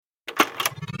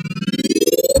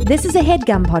This is a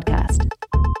HeadGum podcast.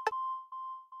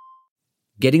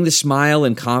 Getting the smile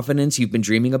and confidence you've been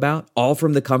dreaming about, all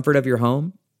from the comfort of your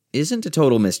home, isn't a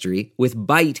total mystery with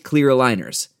Byte clear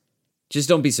aligners. Just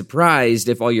don't be surprised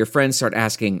if all your friends start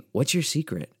asking, "What's your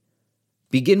secret?"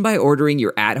 Begin by ordering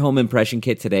your at-home impression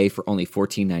kit today for only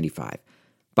 $14.95.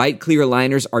 Byte clear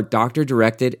aligners are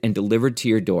doctor-directed and delivered to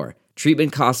your door.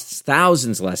 Treatment costs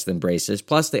thousands less than braces,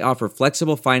 plus they offer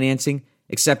flexible financing,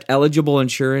 accept eligible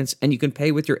insurance, and you can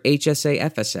pay with your HSA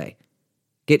FSA.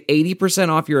 Get 80%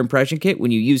 off your impression kit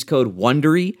when you use code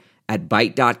WONDERY at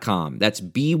Byte.com. That's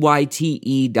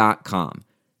BYTE.com.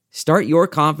 Start your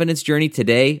confidence journey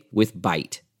today with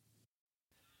Byte.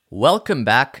 Welcome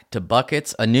back to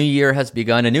Buckets. A new year has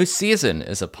begun, a new season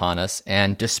is upon us,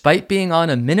 and despite being on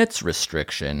a minutes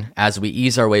restriction, as we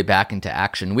ease our way back into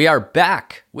action, we are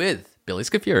back with Billy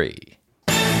Scafuri.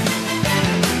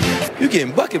 You're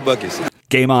getting buckets.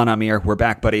 Game on, Amir. We're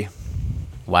back, buddy.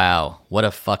 Wow, what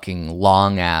a fucking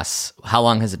long ass. How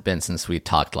long has it been since we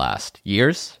talked last?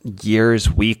 Years? Years,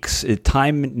 weeks.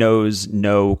 Time knows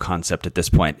no concept at this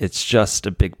point. It's just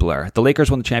a big blur. The Lakers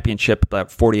won the championship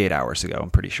about 48 hours ago, I'm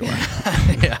pretty sure.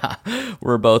 Yeah,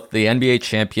 we're both the NBA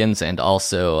champions and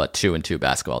also a 2-2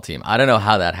 basketball team. I don't know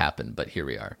how that happened, but here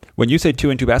we are. When you say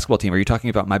 2-2 basketball team, are you talking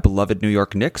about my beloved New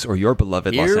York Knicks or your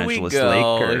beloved Los Angeles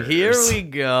Lakers? Here we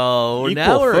go. Equal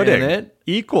Now we're footing. in it.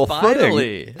 Equal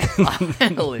Finally. footing.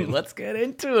 Finally. Let's get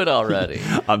into it already.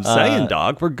 I'm saying,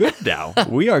 dog, we're good now.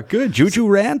 We are good. Juju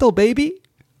Randle, baby.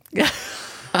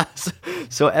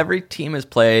 So every team has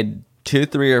played 2,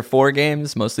 3, or 4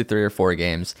 games, mostly 3 or 4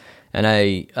 games. And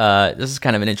this is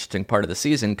kind of an interesting part of the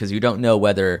season because you don't know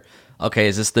whether, okay,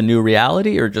 is this the new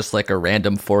reality or just like a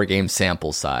random 4-game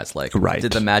sample size? Like, right.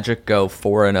 Did the Magic go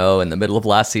 4-0 in the middle of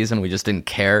last season? We just didn't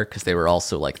care because they were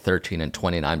also like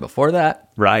 13-29 before that.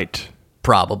 Right.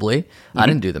 Probably. I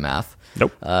didn't do the math.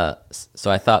 Nope.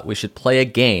 So I thought we should play a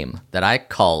game that I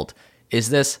called, Is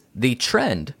This the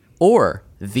Trend or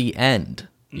the End?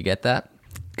 You get that?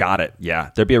 Got it.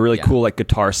 Yeah. There'd be a really cool like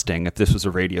guitar sting if this was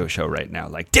a radio show right now.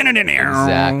 Like,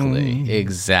 Exactly.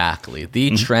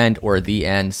 The trend or the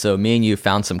end. So me and you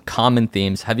found some common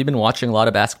themes. Have you been watching a lot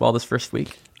of basketball this first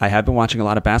week? I have been watching a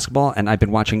lot of basketball, and I've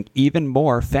been watching even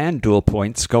more FanDuel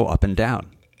points go up and down.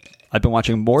 I've been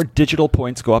watching more digital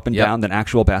points go up and down than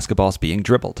actual basketballs being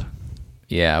dribbled.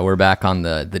 Yeah, we're back on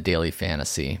the daily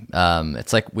fantasy.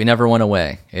 It's like we never went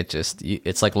away.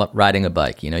 It's like riding a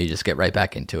bike. You know, you just get right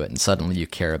back into it, and suddenly you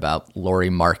care about Lauri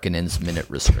Markkanen's minute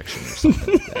restriction or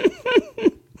something like that.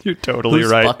 You're totally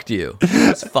Who's right.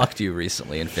 Who's fucked you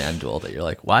recently in FanDuel that you're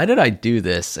like, why did I do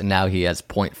this? And now he has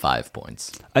 0.5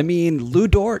 points. I mean, Lou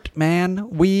Dort, man.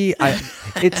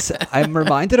 I'm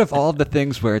reminded of all of the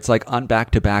things where it's like on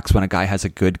back-to-backs when a guy has a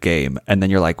good game, and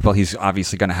then you're like, well, he's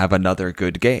obviously going to have another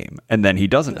good game, and then he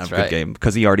doesn't have a good game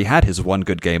because he already had his one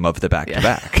good game of the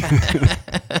back-to-back.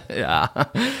 Yeah,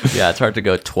 it's hard to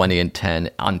go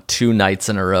 20-10 on 2 nights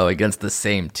in a row against the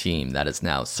same team that is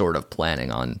now sort of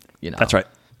planning on, That's right.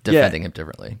 Defending him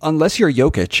differently. Unless you're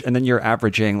Jokic, and then you're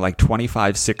averaging like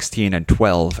 25, 16, and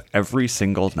 12 every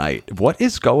single night. What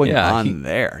is going on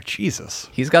there? Jesus.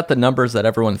 He's got the numbers that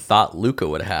everyone thought Luka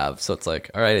would have. So it's like,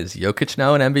 all right, is Jokic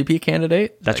now an MVP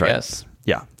candidate? That's I right. guess.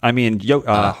 Yeah. I mean,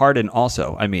 Harden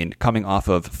also, coming off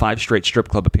of 5 straight strip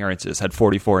club appearances, had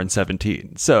 44 and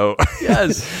 17. So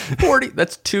yes, 40.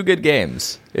 That's 2 good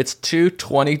games. It's 2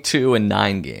 22 and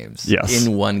 9 games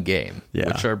in one game,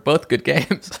 which are both good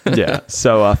games. Yeah.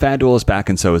 So FanDuel is back,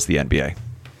 and so is the NBA.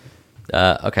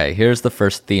 Okay, here's the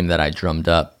first theme that I drummed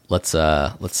up. Let's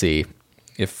see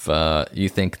if you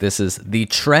think this is the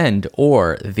trend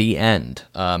or the end.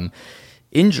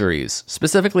 Injuries,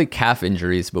 specifically calf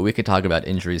injuries, but we could talk about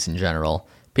injuries in general.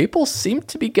 People seem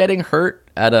to be getting hurt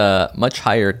at a much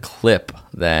higher clip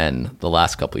than the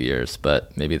last couple of years,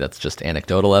 but maybe that's just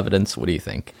anecdotal evidence. What do you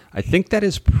think? I think that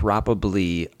is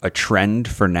probably a trend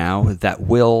for now that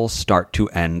will start to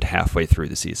end halfway through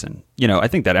the season. You know, I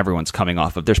think that everyone's coming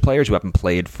off of, there's players who haven't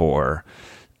played for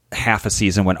half a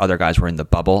season when other guys were in the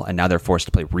bubble, and now they're forced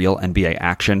to play real NBA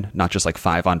action, not just like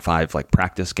 5-on-5 like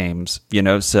practice games, you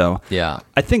know? So yeah,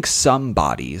 I think some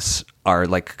bodies are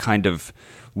like kind of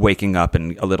waking up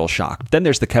and a little shocked. Then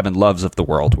there's the Kevin Loves of the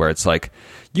world where it's like,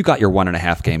 you got your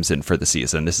 1.5 games in for the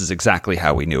season. This is exactly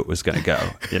how we knew it was going to go.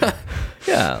 You know?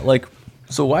 Yeah, like,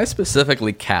 so why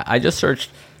specifically calf? I just searched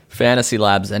Fantasy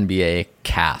Labs NBA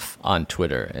calf on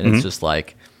Twitter, and it's just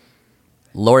like,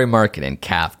 Lauri Markkanen,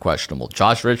 calf questionable.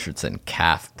 Josh Richardson,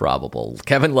 calf probable.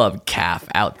 Kevin Love, calf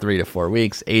out 3 to 4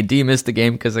 weeks. AD missed the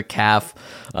game because of calf.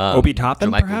 Obi Toppin,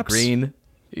 Michael perhaps? Green.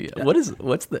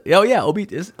 What's the? Oh yeah,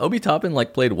 Obi Toppin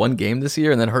like played one game this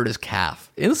year and then hurt his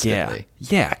calf instantly.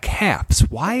 Yeah, calves.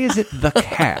 Why is it the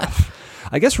calf?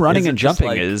 I guess running and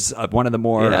jumping is one of the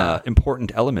more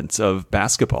important elements of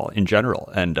basketball in general,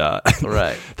 and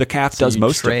right. the calf does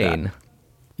most of that.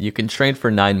 You can train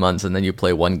for 9 months and then you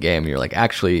play one game and you're like,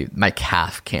 actually, my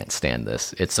calf can't stand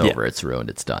this. It's over. It's ruined.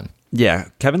 It's done. Yeah,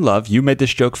 Kevin Love, you made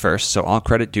this joke first, so all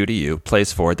credit due to you.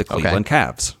 Plays for the Cleveland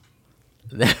Cavs.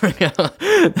 There we go.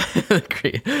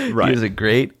 Right. He was a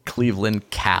great Cleveland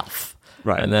calf.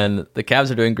 Right. And then the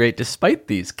Cavs are doing great despite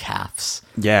these calves.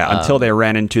 Yeah, until they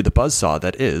ran into the buzzsaw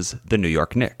that is the New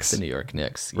York Knicks. The New York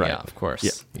Knicks. Right. Yeah, of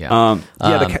course. Yeah.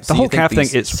 The whole calf thing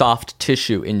is soft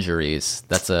tissue injuries.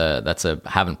 That's a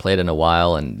haven't played in a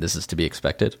while, and this is to be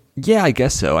expected. Yeah, I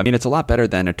guess so. I mean, it's a lot better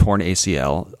than a torn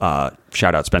ACL.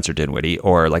 Shout out Spencer Dinwiddie,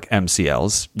 or like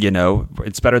MCLs.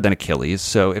 It's better than Achilles.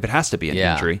 So if it has to be an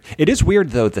injury, it is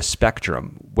weird though, the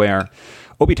spectrum where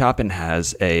Obi Toppin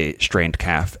has a strained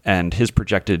calf, and his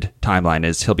projected timeline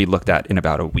is he'll be looked at in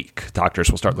about a week.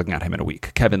 Doctors will start looking at him in a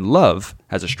week. Kevin Love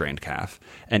has a strained calf,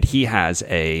 and he has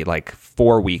a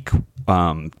 4-week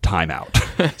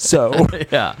timeout. So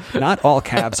not all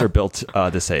calves are built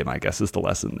the same, I guess, is the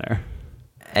lesson there.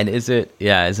 And is it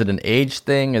an age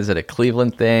thing? Is it a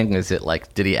Cleveland thing? Is it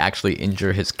did he actually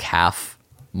injure his calf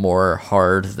more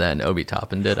hard than Obi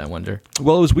Toppin did, I wonder?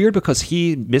 Well, it was weird because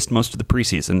he missed most of the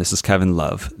preseason. This is Kevin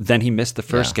Love. Then he missed the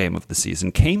first game of the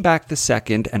season, came back the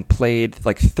second, and played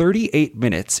 38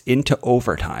 minutes into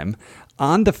overtime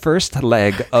on the first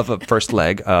leg,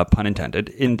 pun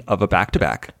intended, of a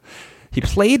back-to-back. He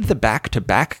played the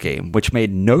back-to-back game, which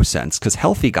made no sense because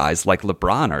healthy guys like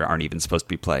LeBron aren't even supposed to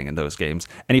be playing in those games.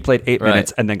 And he played 8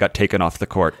 minutes and then got taken off the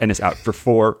court and is out for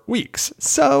 4 weeks.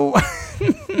 So...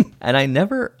 And I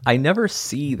never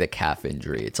see the calf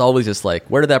injury. It's always just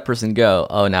where did that person go?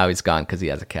 Oh, now he's gone because he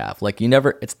has a calf.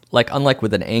 It's unlike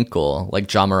with an ankle,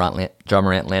 Ja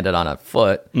Morant landed on a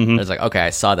foot. Mm-hmm. It's okay,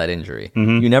 I saw that injury.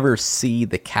 Mm-hmm. You never see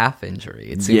the calf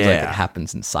injury. It seems like it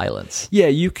happens in silence. Yeah,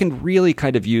 you can really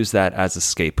kind of use that as a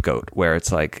scapegoat, where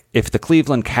it's if the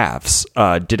Cleveland Cavs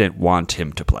didn't want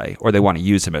him to play, or they want to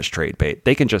use him as trade bait,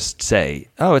 they can just say,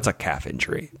 oh, it's a calf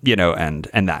injury, and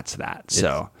that's that.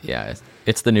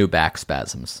 It's the new back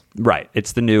spasms. Right.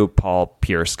 It's the new Paul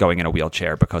Pierce going in a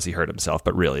wheelchair because he hurt himself,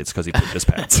 but really it's because he pooped his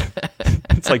pants.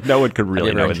 It's no one could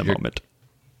really know in the moment.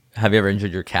 Have you ever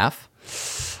injured your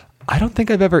calf? I don't think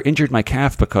I've ever injured my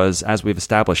calf because, as we've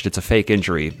established, it's a fake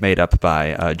injury made up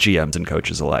by GMs and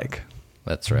coaches alike.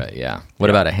 That's right, yeah.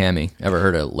 What about a hammy? Ever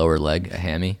heard a lower leg, a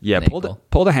hammy? Yeah,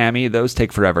 pulled a hammy. Those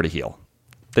take forever to heal.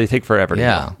 They take forever to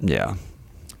heal. Yeah.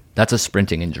 That's a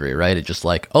sprinting injury, right? It's just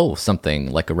something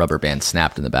like a rubber band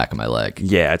snapped in the back of my leg.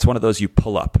 Yeah, it's one of those you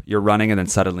pull up. You're running and then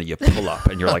suddenly you pull up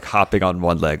and you're hopping on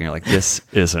one leg and you're this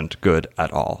isn't good at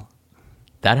all.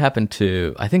 That happened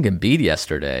to, I think, Embiid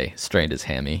yesterday, strained his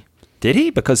hammy. Did he?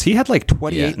 Because he had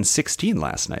 28 and 16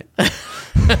 last night.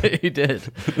 He did.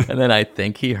 And then I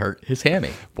think he hurt his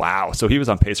hammy. Wow. So he was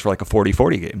on pace for a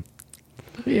 40-40 game.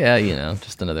 Yeah,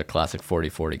 just another classic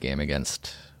 40-40 game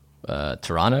against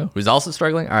Toronto, who's also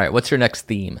struggling. All right, what's your next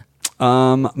theme?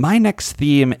 My next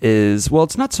theme is, well,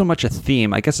 it's not so much a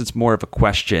theme. I guess it's more of a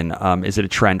question. Is it a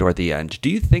trend or the end?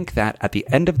 Do you think that at the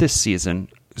end of this season,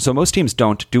 so most teams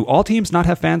don't, do all teams not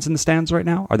have fans in the stands right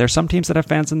now? Are there some teams that have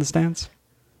fans in the stands?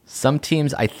 Some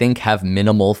teams, I think, have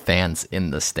minimal fans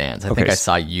in the stands. I think I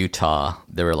saw Utah.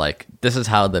 They were this is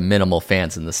how the minimal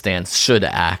fans in the stands should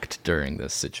act during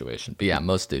this situation. But yeah,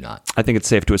 most do not. I think it's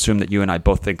safe to assume that you and I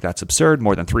both think that's absurd.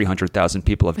 More than 300,000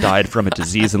 people have died from a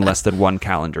disease in less than one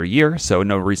calendar year, so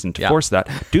no reason to force that.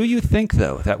 Do you think,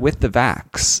 though, that with the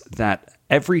vax, that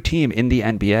every team in the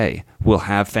NBA will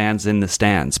have fans in the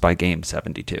stands by game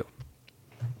 72?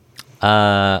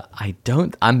 I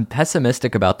don't. I'm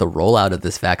pessimistic about the rollout of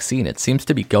this vaccine. It seems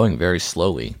to be going very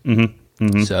slowly. Mm-hmm.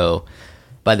 Mm-hmm. So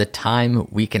by the time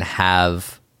we can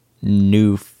have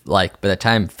by the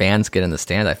time fans get in the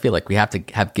stand, I feel we have to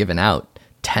have given out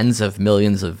tens of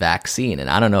millions of vaccine.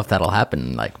 And I don't know if that'll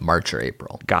happen in March or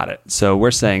April. Got it. So we're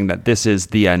saying that this is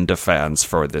the end of fans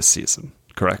for this season,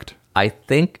 correct? I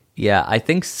think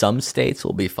some states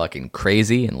will be fucking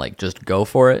crazy and just go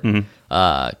for it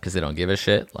because they don't give a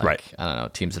shit. Right. I don't know,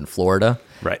 teams in Florida.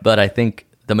 Right. But I think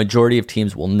the majority of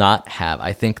teams will not have.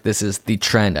 I think this is the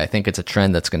trend. I think it's a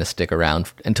trend that's going to stick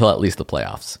around until at least the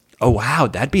playoffs. Oh, wow.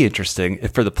 That'd be interesting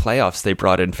if for the playoffs they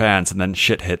brought in fans and then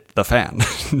shit hit the fan.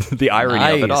 The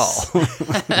irony of it all.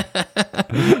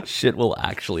 Shit will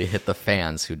actually hit the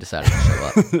fans who decided to show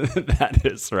up. That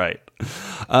is right.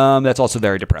 That's also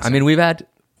very depressing. I mean, we've had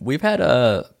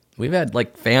we've had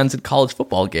like fans at college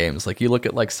football games. Like you look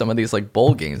at like some of these like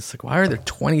bowl games. Like why are there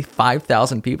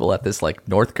 25,000 people at this like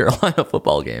North Carolina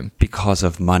football game? Because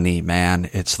of money, man.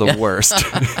 It's the worst.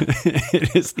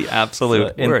 It is the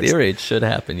absolute In worst. theory, it should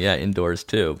happen. Yeah, indoors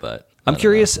too. But I'm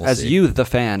curious, We'll as see. you, the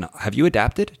fan, have you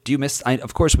adapted? Do you miss?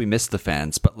 Of course, we miss the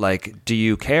fans, but like, do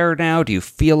you care now? Do you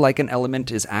feel like an element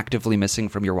is actively missing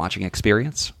from your watching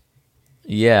experience?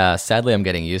 Yeah, sadly, I'm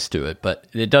getting used to it, but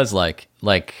it does like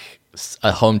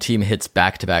a home team hits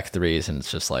back-to-back threes, and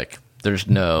it's just like there's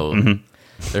no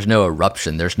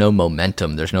eruption, there's no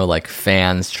momentum, there's no like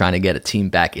fans trying to get a team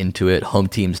back into it. Home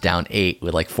team's down 8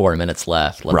 with like 4 minutes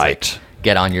left. Let's Right. like,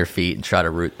 get on your feet and try to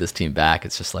root this team back.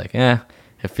 It's just like,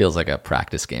 it feels like a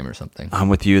practice game or something. I'm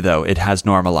with you, though. It has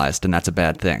normalized, and that's a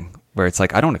bad thing. Where it's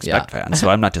like, I don't expect fans, so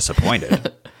I'm not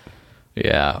disappointed.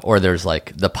 Yeah, or there's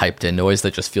like the piped in noise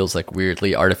that just feels like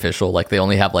weirdly artificial. Like they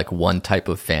only have like one type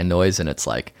of fan noise, and it's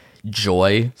like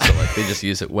joy. So like they just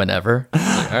use it whenever.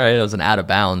 Like, all right, it was an out of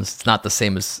bounds. It's not the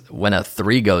same as when a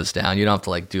 3 goes down. You don't have to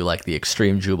like do like the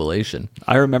extreme jubilation.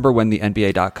 I remember when the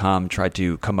NBA.com tried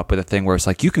to come up with a thing where it's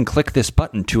like, you can click this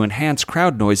button to enhance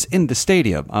crowd noise in the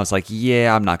stadium. I was like,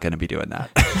 yeah, I'm not going to be doing that.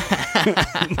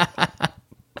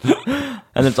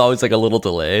 And it's always like a little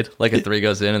delayed. Like a 3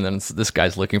 goes in, and then this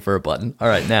guy's looking for a button. All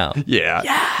right, now.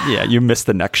 Yeah. You missed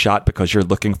the next shot because you're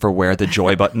looking for where the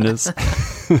joy button is.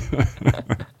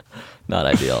 Not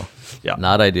ideal. Yeah.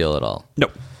 Not ideal at all.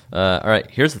 Nope. All right,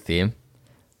 here's the theme.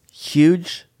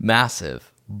 Huge,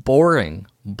 massive, boring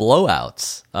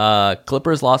blowouts.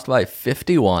 Clippers lost by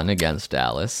 51 against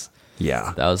Dallas.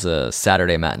 Yeah. That was a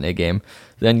Saturday matinee game.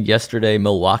 Then yesterday,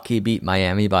 Milwaukee beat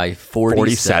Miami by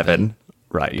 47.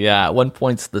 Right. Yeah, at one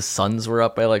point, the Suns were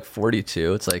up by like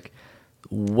 42. It's like,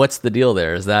 what's the deal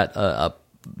there? Is that a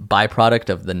byproduct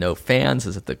of the no fans?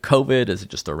 Is it the COVID? Is it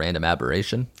just a random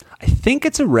aberration? I think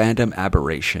it's a random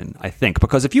aberration,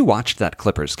 because if you watched that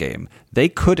Clippers game, they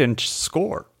couldn't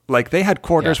score. Like, they had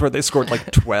quarters where they scored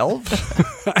like 12.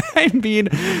 I mean,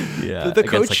 the against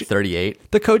coach, like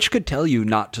 38. the coach could tell you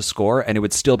not to score, and it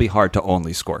would still be hard to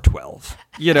only score 12.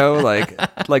 You know,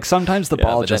 like sometimes the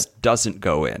ball but just doesn't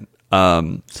go in.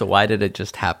 So why did it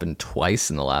just happen twice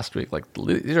in the last week? Like,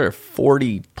 these are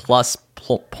 40-plus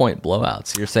point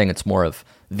blowouts. You're saying it's more of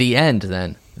the end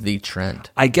than the trend.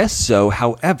 I guess so.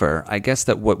 However, I guess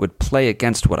that what would play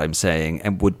against what I'm saying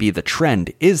and would be the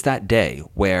trend is that day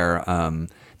where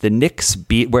the Knicks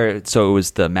so it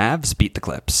was the Mavs beat the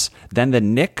Clips. Then the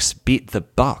Knicks beat the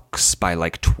Bucks by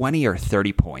like 20 or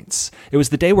 30 points. It was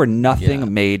the day where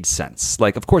nothing made sense.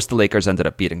 Like, of course, the Lakers ended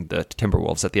up beating the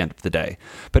Timberwolves at the end of the day.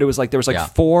 But it was like there was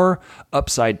like 4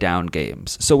 upside down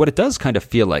games. So what it does kind of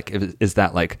feel like is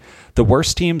that like the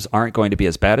worst teams aren't going to be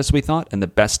as bad as we thought, and the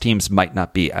best teams might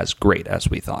not be as great as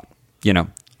we thought, you know?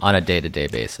 On a day-to-day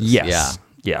basis. Yes.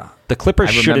 Yeah. The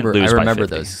Clippers shouldn't lose by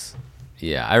 50.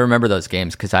 I remember those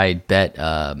games because I bet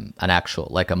an actual,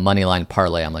 like a money line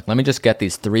parlay. I'm like, let me just get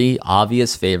these 3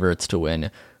 obvious favorites to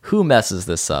win. Who messes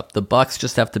this up? The Bucks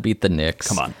just have to beat the Knicks.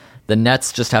 Come on. The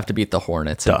Nets just have to beat the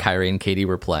Hornets, and Kyrie and KD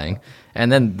were playing.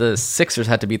 And then the Sixers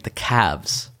had to beat the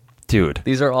Cavs. Dude.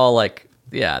 These are all like,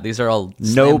 these are all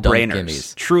No-brainers.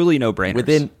 gimmies. Truly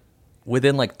no-brainers.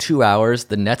 Within like 2 hours,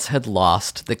 the Nets had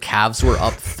lost. The Cavs were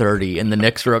up 30, and the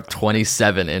Knicks were up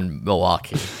 27 in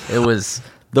Milwaukee. It was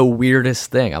the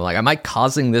weirdest thing. I'm like, am I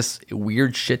causing this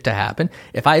weird shit to happen?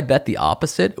 If I had bet the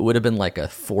opposite, it would have been like a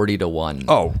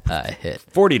 40-1 hit.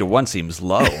 40-1 seems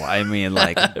low. I mean,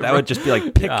 like that would just be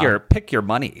like pick your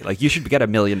money. Like you should get $1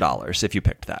 million if you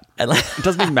picked that. It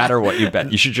doesn't even matter what you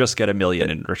bet. You should just get $1 million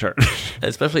in return.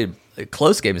 Especially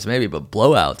close games, maybe, but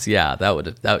blowouts,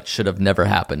 that should have never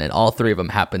happened. And all 3 of them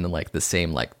happened in like the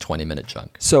same like 20-minute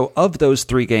chunk. So, of those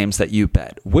 3 games that you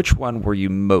bet, which one were you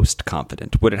most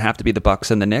confident? Would it have to be the Bucks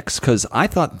and the Knicks? Because I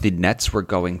thought the Nets were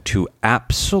going to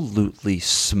absolutely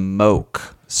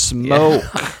smoke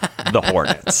the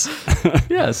Hornets.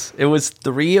 Yes, it was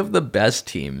 3 of the best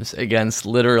teams against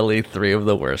literally 3 of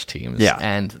the worst teams. Yeah.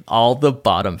 And all the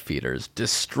bottom feeders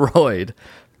destroyed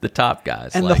the top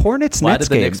guys. And the Hornets why Nets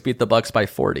did the game, Knicks beat the Bucks by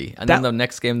 40? And then the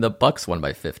next game, the Bucks won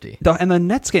by 50. And the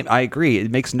Nets game, I agree,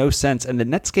 it makes no sense. And the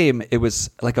Nets game, it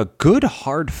was like a good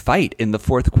hard fight in the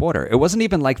fourth quarter. It wasn't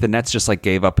even like the Nets just like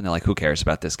gave up and they're like, who cares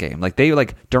about this game? Like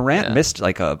Durant missed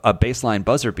like a baseline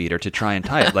buzzer beater to try and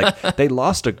tie it. Like they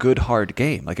lost a good hard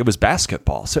game. Like it was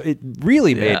basketball. So it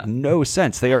really made no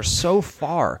sense. They are so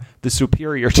far the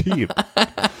superior team.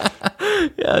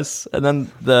 Yes, and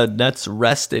then the Nets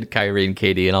rested Kyrie and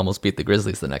KD and almost beat the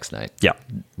Grizzlies the next night. Yeah.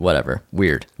 Whatever.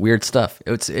 Weird stuff.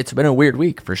 It's been a weird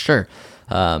week for sure.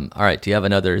 All right, do you have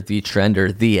another the trend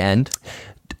or the end?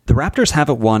 The Raptors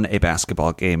haven't won a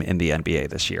basketball game in the NBA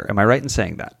this year. Am I right in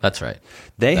saying that? That's right.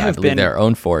 They I have believe been their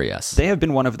own 4, yes. They have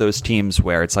been one of those teams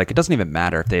where it's like it doesn't even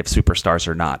matter if they have superstars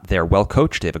or not. They're well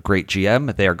coached. They have a great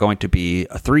GM. They are going to be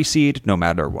a 3 seed no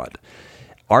matter what.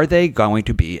 Are they going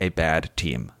to be a bad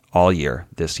team all year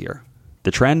this year?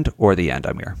 The trend or the end,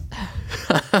 Amir?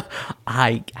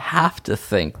 I have to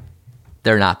think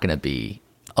they're not going to be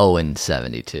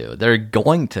 0-72. They're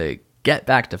going to get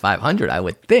back to 500, I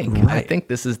would think. Right. I think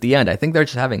this is the end. I think they're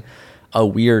just having a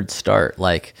weird start.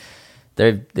 Like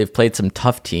they've played some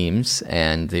tough teams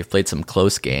and they've played some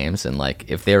close games. And like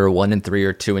if they were 1-3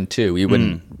 or 2-2, we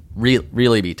wouldn't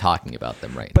really be talking about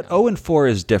them right But now. 0-4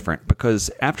 is different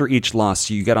because after each loss,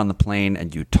 you get on the plane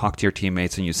and you talk to your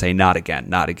teammates and you say, not again,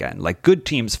 not again. Like good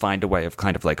teams find a way of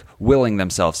kind of like willing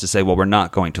themselves to say, well, we're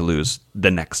not going to lose the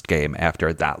next game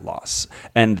after that loss.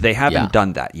 And they haven't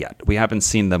done that yet. We haven't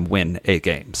seen them win a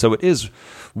game. So it is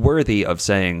worthy of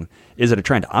saying, is it a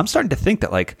trend? I'm starting to think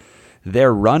that like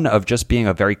their run of just being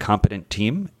a very competent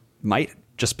team might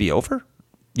just be over.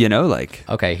 You know, like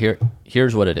Okay,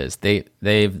 here's what it is. They're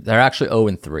actually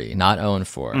 0-3, not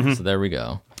 0-4. So there we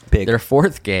go. Big. Their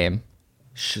 4th game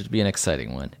should be an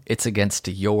exciting one. It's against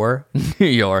your New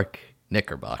York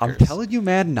Knickerbockers. I'm telling you,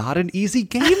 man, not an easy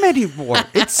game anymore.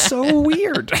 It's so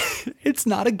weird. It's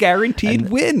not a guaranteed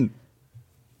win.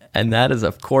 And that is,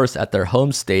 of course, at their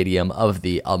home stadium of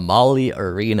the Amalie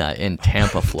Arena in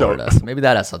Tampa, Florida. So maybe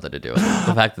that has something to do with it.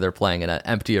 The fact that they're playing in an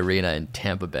empty arena in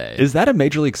Tampa Bay. Is that a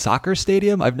Major League Soccer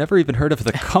stadium? I've never even heard of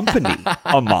the company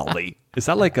Amalie. Is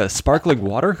that like a sparkling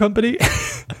water company?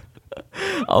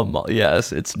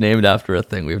 Yes, it's named after a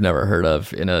thing we've never heard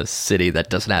of in a city that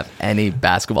doesn't have any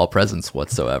basketball presence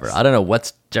whatsoever. I don't know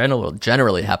what's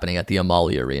generally happening at the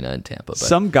Amalie Arena in Tampa. But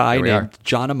Some guy here we named are.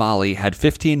 John Amalie had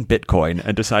 15 Bitcoin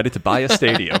and decided to buy a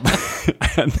stadium. and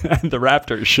the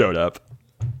Raptors showed up.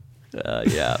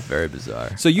 Yeah, very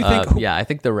bizarre. So you think- yeah, I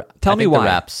think Tell me the why.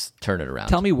 Raps turn it around.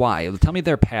 Tell me why. Tell me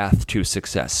their path to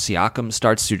success. Siakam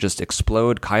starts to just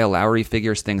explode. Kyle Lowry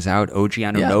figures things out. OG they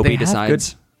Anunoby have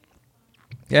decides.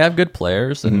 Yeah, I have good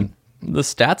players, and the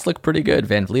stats look pretty good.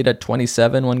 Van Vliet had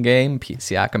 27 one game,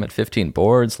 Siakam at 15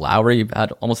 boards, Lowry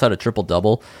almost had a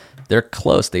triple-double. They're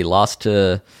close. They lost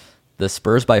to the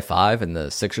Spurs by 5 and the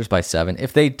Sixers by 7.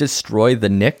 If they destroy the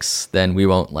Knicks, then we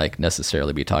won't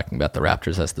necessarily be talking about the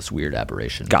Raptors as this weird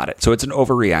aberration. Got it. So it's an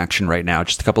overreaction right now.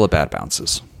 Just a couple of bad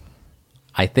bounces.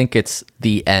 I think it's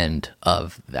the end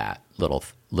of that little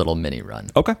mini run.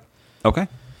 Okay.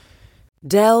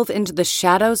 Delve into the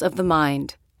shadows of the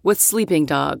mind with Sleeping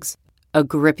Dogs, a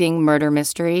gripping murder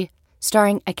mystery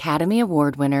starring Academy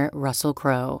Award winner Russell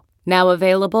Crowe. Now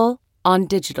available on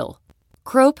digital.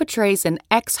 Crowe portrays an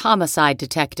ex-homicide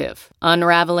detective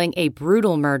unraveling a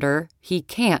brutal murder he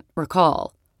can't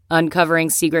recall. Uncovering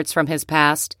secrets from his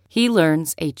past, he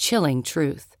learns a chilling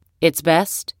truth. It's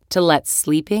best to let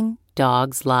sleeping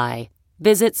dogs lie.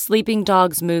 Visit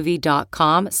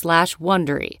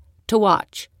sleepingdogsmovie.com/Wondery to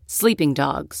watch Sleeping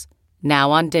Dogs,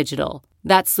 now on digital.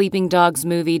 That's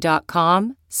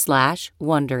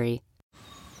sleepingdogsmovie.com/Wondery.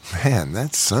 Man,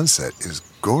 that sunset is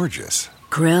gorgeous.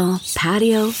 Grill,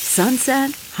 patio,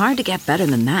 sunset. Hard to get better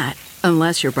than that.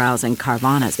 Unless you're browsing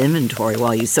Carvana's inventory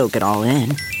while you soak it all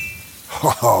in.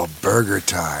 Oh, burger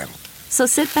time. So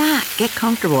sit back, get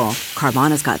comfortable.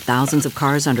 Carvana's got thousands of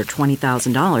cars under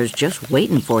 $20,000 just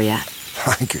waiting for you.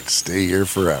 I could stay here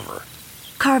forever.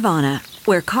 Carvana,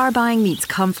 where car buying meets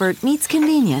comfort meets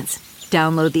convenience.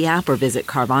 Download the app or visit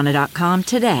Carvana.com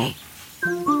today.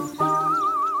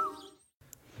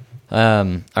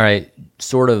 All right,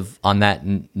 sort of on that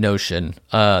notion,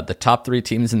 the top 3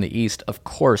 teams in the East, of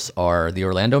course, are the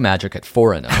Orlando Magic at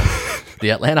 4-0,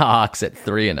 the Atlanta Hawks at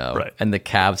 3-0, Right. and the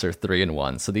Cavs are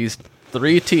 3-1. So these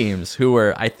 3 teams who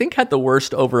I think had the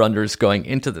worst over-unders going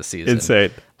into the season.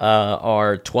 Insane.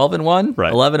 Are 12-1,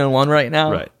 Right. 11-1 right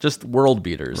now. Right. Just world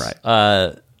beaters.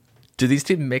 Right. Do these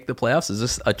teams make the playoffs? Is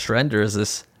this a trend or is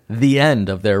this the end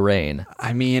of their reign?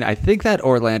 I mean, I think that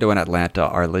Orlando and Atlanta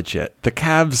are legit. The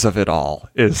Cavs of it all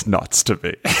is nuts to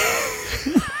me.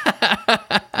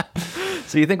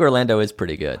 So you think Orlando is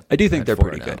pretty good? I do think at they're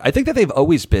pretty 4-0. good. I think that they've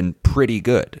always been pretty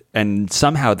good, and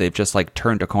somehow they've just like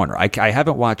turned a corner. I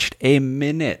haven't watched a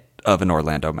minute of an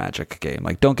Orlando Magic game.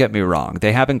 Like, don't get me wrong,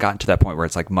 they haven't gotten to that point where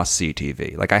it's like must-see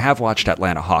TV. Like, I have watched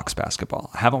Atlanta Hawks basketball.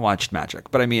 I haven't watched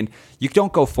Magic, but I mean, you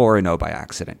don't go 4-0 by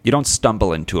accident. You don't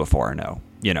stumble into a 4-0.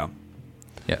 You know.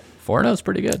 Yeah, 4-0 is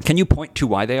pretty good. Can you point to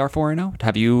why they are 4-0?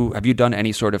 Have you done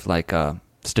any sort of like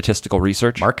statistical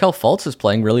research? Markelle Fultz is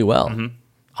playing really well,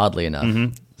 oddly enough.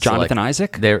 So, Jonathan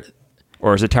Isaac? They're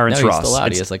Or is it Terrence no, he's Ross? still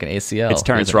out. He It's- has like an ACL. It's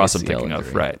Terrence He has an Ross I'm ACL thinking of,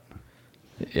 injury. right?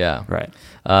 Yeah. Right.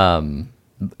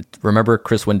 remember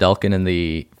Chris Wendelken in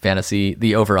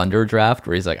the over-under draft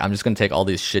where he's like, I'm just going to take all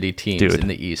these shitty teams in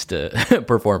the East to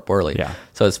perform poorly. Yeah.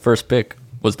 So his first pick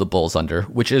was the Bulls under,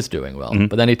 which is doing well.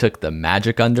 But then he took the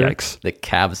Magic under, the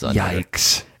Cavs under.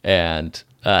 Yikes. And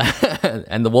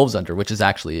and the Wolves under, which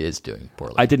is doing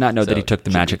poorly. I did not know that he took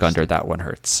the Magic under. That one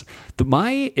hurts.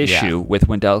 My issue with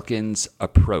Wendelken's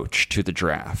approach to the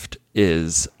draft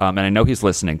is, and I know he's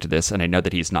listening to this, and I know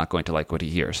that he's not going to like what he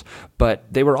hears, but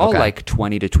they were all like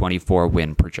 20 to 24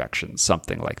 win projections,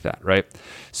 something like that, right?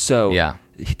 So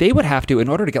they would have to, in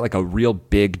order to get like a real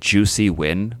big, juicy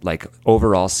win, like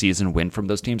overall season win from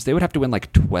those teams, they would have to win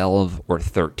like 12 or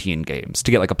 13 games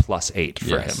to get like a +8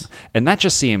 for him. And that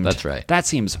just seemed, that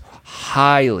seems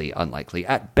highly unlikely.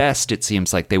 At best, it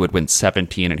seems like they would win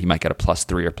 17 and he might get a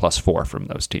 +3 or +4 from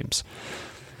those teams.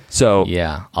 So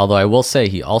yeah, although I will say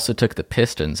he also took the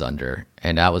Pistons under,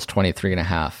 and that was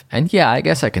 23.5. And yeah, I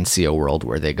guess I can see a world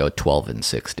where they go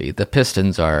 12-60. The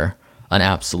Pistons are an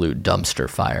absolute dumpster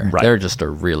fire. Right. They're just a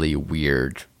really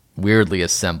weirdly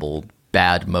assembled,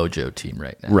 bad mojo team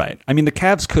right now. Right. I mean, the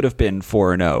Cavs could have been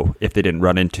 4-0 if they didn't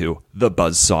run into the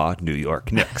buzzsaw New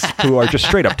York Knicks, who are just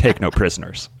straight up take no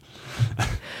prisoners.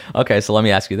 Okay, so let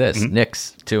me ask you this: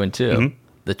 Knicks 2-2,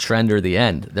 the trend or the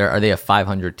end? Are they a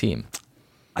 500 team?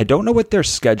 I don't know what their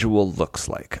schedule looks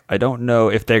like. I don't know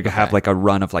if they have like a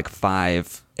run of like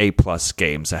 5 A+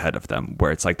 games ahead of them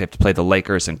where it's like they have to play the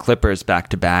Lakers and Clippers back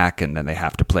to back, and then they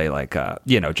have to play like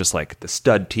just like the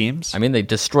stud teams. I mean, they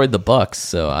destroyed the Bucks,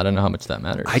 so I don't know how much that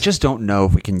matters. I just don't know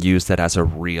if we can use that as a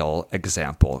real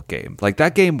example game. Like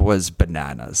that game was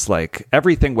bananas. Like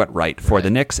everything went right for the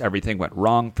Knicks, everything went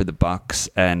wrong for the Bucks,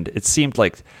 and it seemed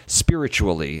like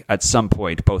spiritually at some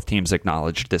point both teams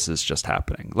acknowledged this is just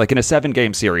happening. Like in a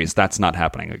 7-game series, that's not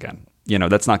happening again.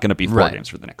 That's not going to be 4 games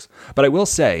for the Knicks. But I will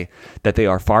say that they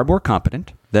are far more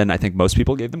competent than I think most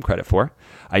people gave them credit for.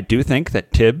 I do think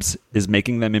that Tibbs is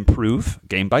making them improve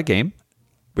game by game,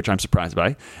 which I'm surprised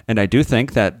by. And I do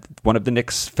think that one of the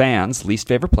Knicks fans' least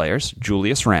favorite players,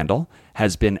 Julius Randle,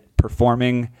 has been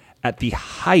performing at the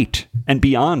height and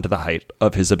beyond the height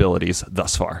of his abilities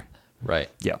thus far. Right.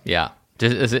 Yeah. Yeah.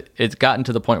 It's gotten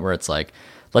to the point where it's like,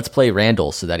 let's play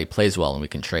Randall so that he plays well and we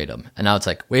can trade him. And now it's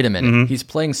like, wait a minute, he's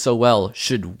playing so well.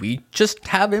 Should we just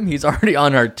have him? He's already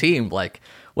on our team. Like,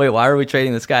 wait, why are we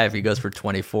trading this guy if he goes for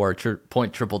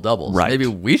 24-point triple-doubles? Right. Maybe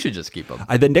we should just keep him.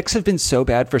 The Knicks have been so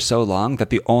bad for so long that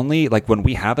the only, like when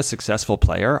we have a successful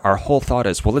player, our whole thought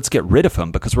is, well, let's get rid of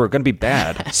him because we're going to be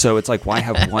bad. So it's like, why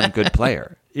have one good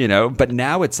player? But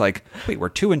now it's like, wait, we're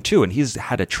 2-2 and he's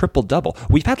had a triple-double.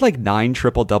 We've had like 9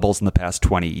 triple-doubles in the past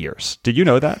 20 years. Did you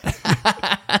know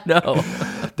that? No.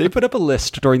 They put up a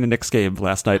list during the Knicks game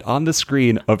last night on the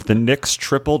screen of the Knicks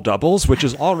triple-doubles, which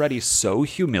is already so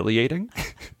humiliating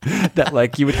that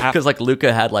like you would have... Because like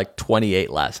Luka had like 28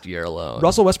 last year alone.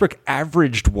 Russell Westbrook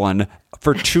averaged one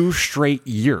for 2 straight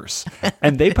years.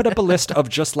 And they put up a list of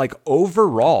just like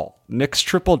overall Knicks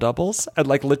triple doubles, and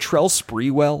like Latrell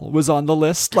Sprewell was on the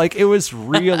list. Like it was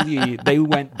really, they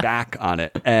went back on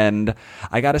it. And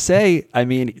I gotta say, I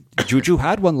mean, Juju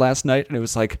had one last night and it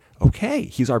was like, okay,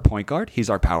 he's our point guard, he's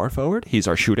our power forward, he's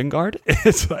our shooting guard.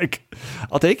 It's like,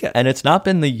 I'll take it. And it's not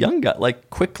been the young guy, like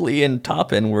Quickly and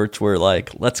Toppin, which were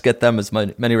like, let's get them as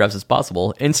many reps as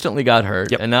possible, instantly got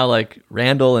hurt. And now like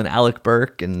Randall and Alec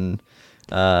Burke and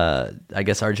I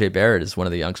guess RJ Barrett is one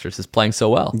of the youngsters is playing so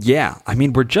well. Yeah. I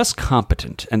mean, we're just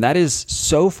competent. And that is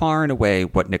so far and away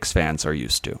what Knicks fans are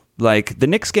used to. Like the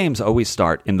Knicks games always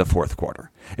start in the fourth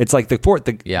quarter. It's like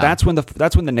that's when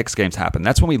the Knicks games happen.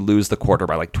 That's when we lose the quarter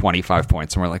by like 25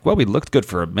 points. And we're like, well, we looked good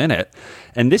for a minute.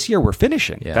 And this year we're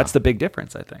finishing. Yeah. That's the big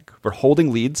difference, I think. We're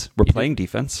holding leads. We're playing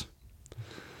defense.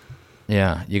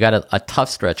 Yeah. You got a tough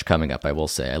stretch coming up, I will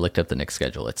say. I looked up the Knicks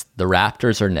schedule. It's the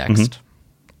Raptors are next.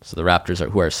 So the Raptors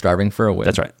who are starving for a win.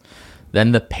 That's right.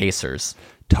 Then the Pacers.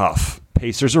 Tough.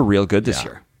 Pacers are real good this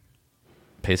year.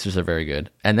 Pacers are very good.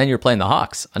 And then you're playing the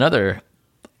Hawks, another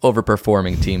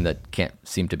overperforming team that can't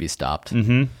seem to be stopped.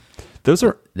 Then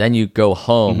you go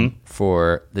home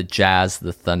for the Jazz,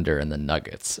 the Thunder, and the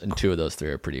Nuggets. And 2 of those 3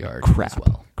 are pretty hard as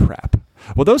well.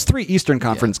 Well, those 3 Eastern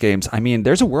Conference games, I mean,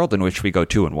 there's a world in which we go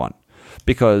 2-1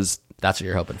 because... That's what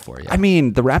you're hoping for, yeah. I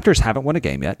mean, the Raptors haven't won a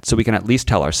game yet, so we can at least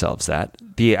tell ourselves that.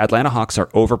 The Atlanta Hawks are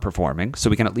overperforming, so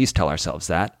we can at least tell ourselves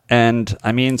that. And,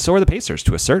 I mean, so are the Pacers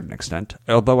to a certain extent.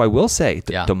 Although I will say,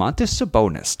 Domantas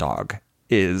Sabonis, dog,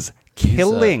 is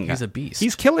killing. He's a beast.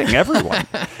 He's killing everyone.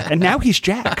 And now he's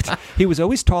jacked. He was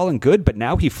always tall and good, but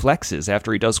now he flexes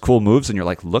after he does cool moves, and you're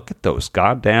like, look at those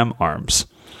goddamn arms.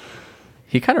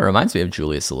 He kind of reminds me of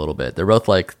Julius a little bit. They're both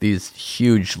like these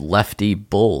huge lefty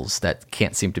bulls that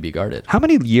can't seem to be guarded. How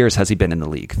many years has he been in the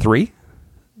league? 3?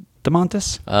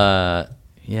 DeMontis?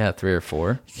 Yeah, 3 or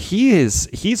 4.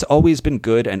 He's always been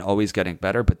good and always getting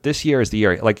better, but this year is the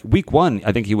year. Like week 1,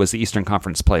 I think he was the Eastern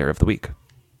Conference Player of the Week.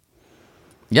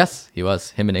 Yes, he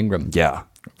was. Him and Ingram. Yeah.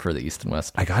 For the East and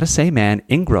West. I gotta say, man,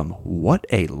 Ingram, what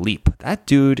a leap. That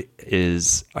dude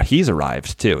he's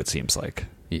arrived too, it seems like.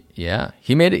 Yeah,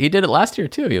 he did it last year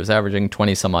too. He was averaging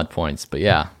 20 some odd points, but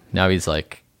yeah, now he's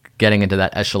like getting into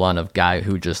that echelon of guy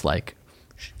who just like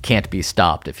can't be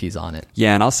stopped if he's on it.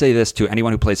 Yeah, and I'll say this to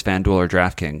anyone who plays FanDuel or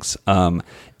DraftKings.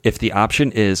 If the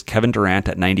option is Kevin Durant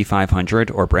at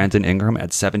 9,500 or Brandon Ingram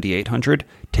at 7,800,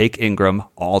 take Ingram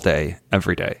all day,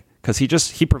 every day. Because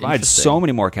he provides so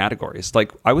many more categories.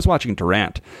 Like, I was watching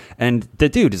Durant, and the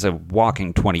dude is a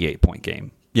walking 28-point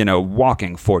game.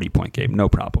 Walking 40-point game, no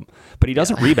problem. But he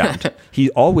doesn't rebound. He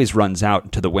always runs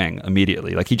out to the wing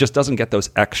immediately. Like, he just doesn't get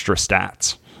those extra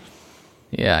stats.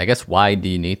 Yeah, I guess why do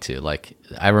you need to? Like,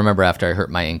 I remember after I hurt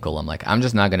my ankle, I'm like, I'm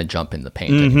just not going to jump in the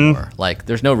paint anymore. Like,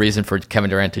 there's no reason for Kevin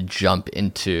Durant to jump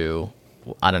into,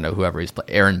 I don't know, whoever he's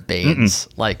playing, Aaron Baines,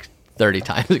 like 30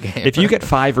 times a game. If you get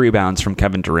 5 rebounds from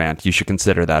Kevin Durant, you should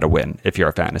consider that a win if you're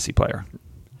a fantasy player.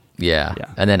 Yeah.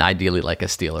 And then ideally like a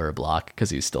steal or a block because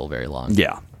he's still very long.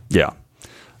 Yeah.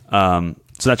 So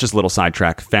that's just a little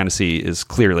sidetrack. Fantasy is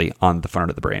clearly on the front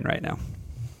of the brain right now.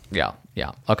 Yeah.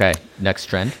 Okay. Next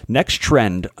trend. You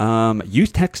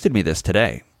texted me this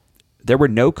today. There were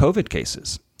no COVID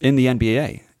cases in the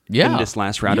NBA in this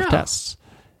last round of tests.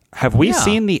 Have we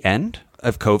seen the end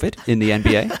of COVID in the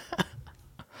NBA?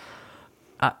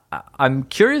 I'm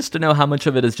curious to know how much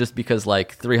of it is just because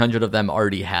like 300 of them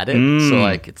already had it. So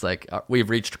like it's like we've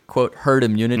reached quote herd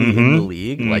immunity in the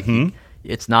league. Like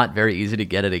it's not very easy to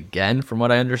get it again, from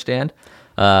what I understand.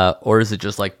 Or is it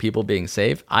just like people being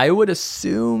safe? I would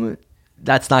assume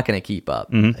that's not going to keep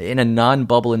up. In a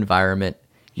non-bubble environment,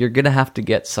 you're going to have to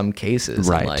get some cases.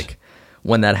 Right. And like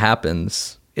when that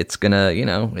happens, it's going to,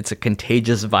 it's a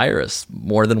contagious virus.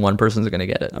 More than one person's going to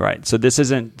get it. All right. So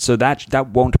that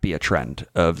won't be a trend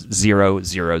of 0,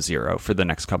 0, 0 for the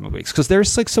next couple of weeks. Because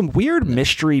there's like some weird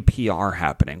mystery PR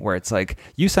happening where it's like,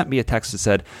 you sent me a text that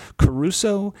said,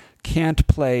 Caruso can't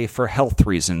play for health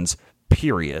reasons,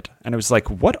 period. And it was like,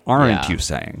 what aren't you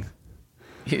saying?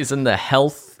 He's in the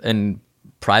health and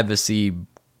privacy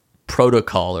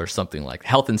protocol or something, like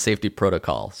health and safety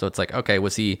protocol. So it's like, okay,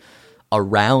 was he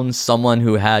around someone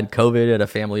who had COVID at a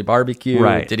family barbecue?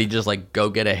 Right. Did he just like go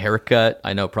get a haircut?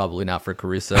 I know probably not for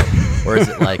Caruso. Or is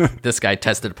it like this guy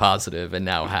tested positive and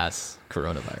now has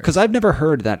coronavirus? Because I've never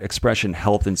heard that expression,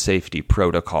 health and safety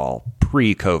protocol,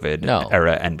 pre-COVID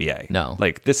era NBA. No.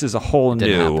 Like this is a whole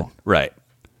new... happen. Right.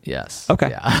 Yes. Okay.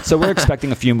 Yeah. So we're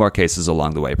expecting a few more cases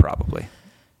along the way, probably.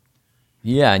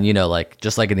 Yeah, and like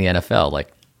just like in the NFL,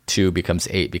 like 2 becomes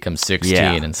 8 becomes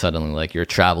 16, and suddenly like you're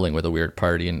traveling with a weird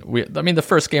party. And the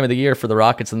first game of the year for the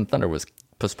Rockets and the Thunder was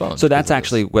postponed. So that's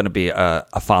actually going to be a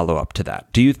follow-up to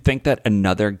that. Do you think that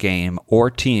another game or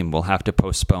team will have to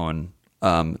postpone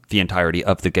the entirety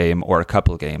of the game or a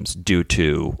couple of games due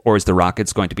to, or is the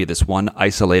Rockets going to be this one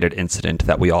isolated incident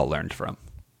that we all learned from?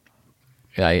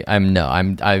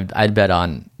 I'd bet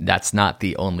on that's not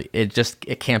the only.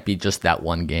 It can't be just that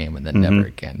one game and then never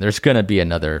again. There's going to be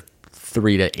another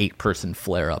 3 to 8 person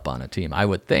flare up on a team, I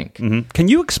would think. Can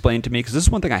you explain to me, because this is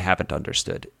one thing I haven't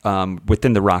understood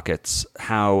within the Rockets,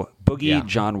 how Boogie,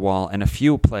 John Wall, and a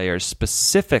few players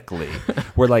specifically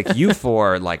were like, you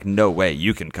four, like, no way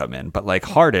you can come in. But like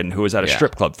Harden, who was at a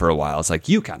strip club for a while, is like,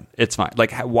 you can. It's fine.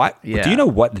 Like, what? Do you know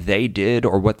what they did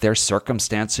or what their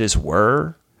circumstances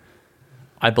were?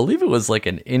 I believe it was like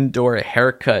an indoor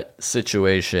haircut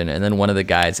situation, and then one of the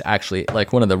guys actually,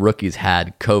 like one of the rookies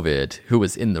had COVID who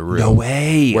was in the room. No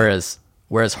way.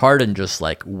 Whereas Harden just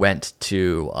like went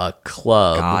to a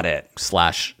club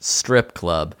 / strip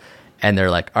club, and they're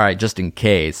like, all right, just in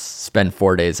case, spend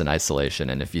 4 days in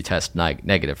isolation, and if you test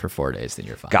negative for 4 days, then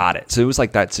you're fine. Got it. So it was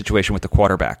like that situation with the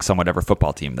quarterbacks on whatever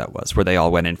football team that was, where they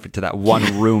all went into that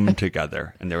one room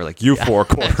together, and they were like, you four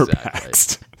quarterbacks.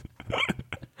 Exactly.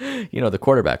 The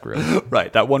quarterback room.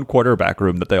 Right, that one quarterback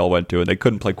room that they all went to, and they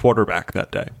couldn't play quarterback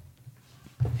that day.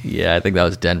 Yeah, I think that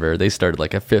was Denver. They started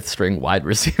like a 5th string wide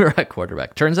receiver at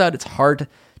quarterback. Turns out it's hard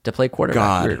to play quarterback.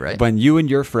 God, weird, right? when you and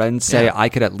your friends say, I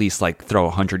could at least like throw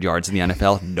 100 yards in the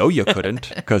NFL, no, you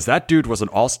couldn't, because that dude was an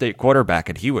all-state quarterback,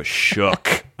 and he was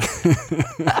shook.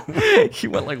 He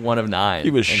went like 1 of 9.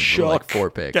 He was shook. Like 4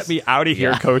 picks. Get me out of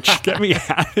here, coach. Get me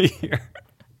out of here.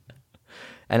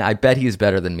 And I bet he's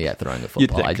better than me at throwing the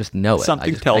football. I just know it.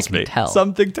 Something tells me.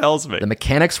 Something tells me. The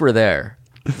mechanics were there.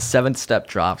 The 7th step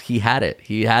drop, he had it.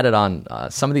 He had it on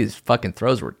some of these fucking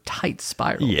throws were tight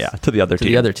spirals. Yeah, to the other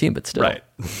team. But still. Right.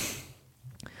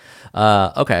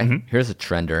 Okay, here's a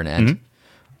trend or an end.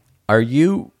 Are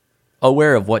you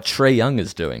aware of what Trae Young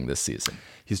is doing this season?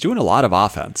 He's doing a lot of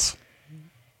offense.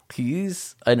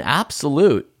 He's an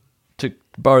absolute, to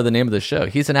borrow the name of the show,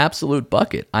 he's an absolute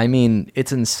bucket. I mean,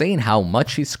 it's insane how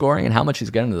much he's scoring and how much he's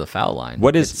getting to the foul line.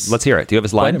 Let's hear it. Do you have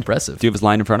his line? Quite impressive. Do you have his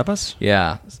line in front of us?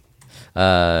 Yeah.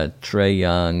 Trae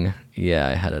Young. Yeah,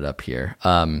 I had it up here.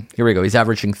 Here we go. He's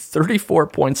averaging 34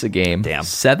 points a game,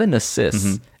 7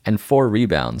 assists, and 4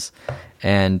 rebounds.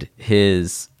 And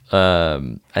his,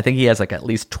 I think he has like at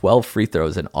least 12 free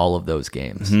throws in all of those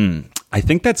games. I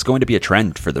think that's going to be a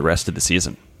trend for the rest of the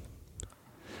season.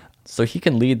 So he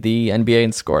can lead the NBA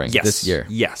in scoring this year.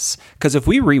 Yes. Because if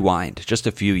we rewind just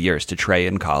a few years to Trae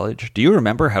in college, do you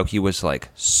remember how he was like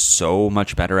so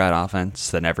much better at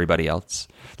offense than everybody else?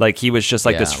 Like he was just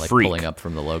like this freak. Pulling up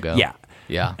from the logo. Yeah.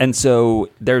 Yeah. And so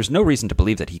there's no reason to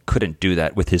believe that he couldn't do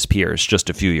that with his peers just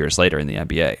a few years later in the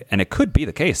NBA. And it could be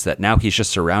the case that now he's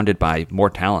just surrounded by more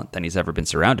talent than he's ever been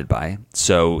surrounded by.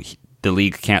 So the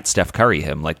league can't Steph Curry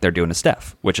him like they're doing to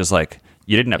Steph, which is like,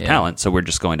 you didn't have talent, so we're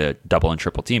just going to double and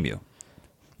triple team you.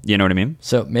 You know what I mean?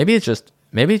 So maybe it's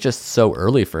just so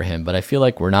early for him, but I feel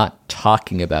like we're not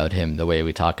talking about him the way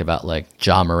we talk about like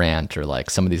Ja Morant or like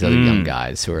some of these other young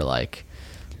guys who are like,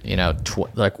 you know,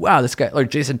 like, wow, this guy,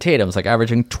 like Jason Tatum's like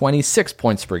averaging 26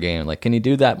 points per game. Like, can he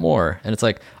do that more? And it's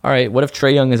like, all right, what if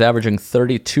Trae Young is averaging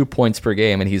 32 points per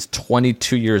game and he's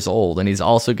 22 years old and he's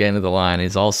also getting to the line, and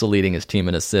he's also leading his team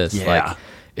in assists? Yeah. Like,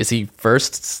 is he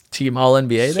first team All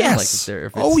NBA then? Yes. Like, is there,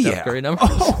 if it's Steph Curry numbers?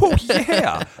 Oh,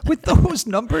 yeah. With those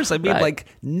numbers, I mean, like,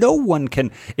 no one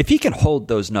can... If he can hold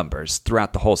those numbers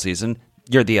throughout the whole season,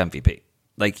 you're the MVP.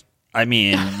 Like, I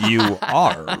mean, you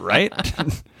are, right?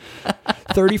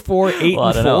 34, 8,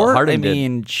 and 4? I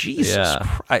mean, Jesus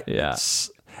Christ. Yeah.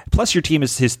 Plus, your team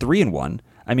is his 3-1.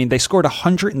 I mean, they scored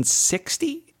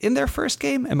 160 in their first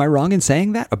game. Am I wrong in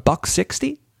saying that?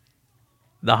 $160?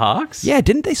 The Hawks? Yeah,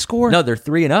 didn't they score? No, they're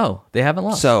 3-0. They haven't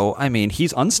lost. So, I mean,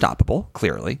 he's unstoppable,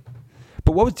 clearly.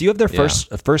 But do you have their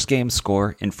first game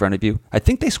score in front of you? I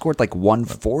think they scored like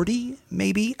 140,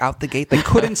 maybe, out the gate. They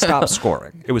couldn't stop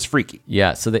scoring. It was freaky.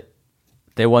 Yeah, so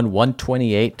they won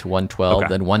 128 to 112,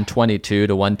 then 122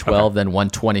 to 112, then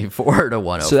 124 to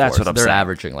 104. So that's what I'm saying. They're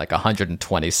averaging like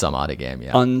 120 some odd a game,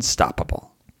 yeah. Unstoppable.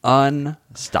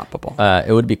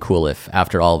 It would be cool if,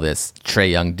 after all this, Trae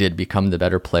Young did become the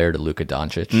better player to Luka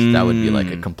Doncic. That would be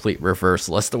like a complete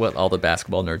reversal as to what all the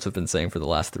basketball nerds have been saying for the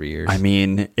last 3 years. I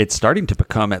mean, it's starting to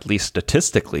become at least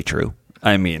statistically true.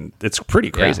 I mean, it's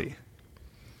pretty crazy.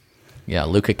 Yeah,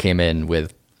 Luka came in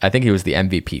with, I think he was the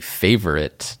MVP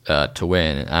favorite to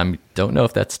win. I don't know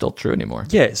if that's still true anymore.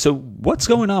 Yeah, so what's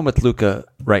going on with Luka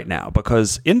right now?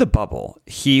 Because in the bubble,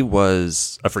 he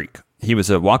was a freak. He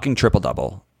was a walking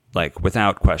triple-double. Like,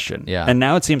 without question. Yeah. And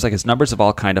now it seems like his numbers have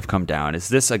all kind of come down. Is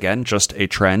this, again, just a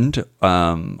trend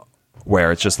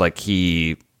where it's just like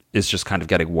he is just kind of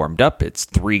getting warmed up? It's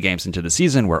 3 games into the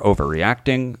season. We're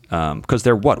overreacting. Because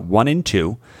they're,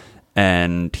 1-2,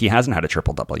 and he hasn't had a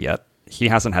triple-double yet. He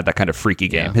hasn't had that kind of freaky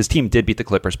game. Yeah. His team did beat the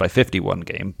Clippers by 51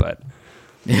 game, but...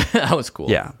 That was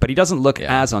cool. Yeah, but he doesn't look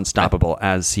as unstoppable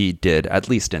as he did, at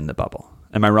least in the bubble.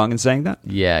 Am I wrong in saying that?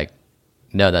 Yeah.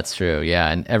 No, that's true. Yeah,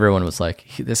 and everyone was like,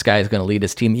 this guy is going to lead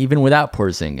his team even without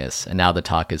Porzingis. And now the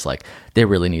talk is like, they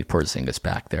really need Porzingis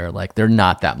back there. Like, they're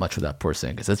not that much without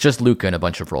Porzingis. It's just Luka and a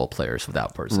bunch of role players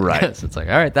without Porzingis. Right. It's like,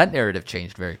 all right, that narrative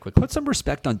changed very quickly. Put some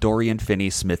respect on Dorian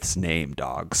Finney-Smith's name,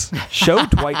 dogs. Show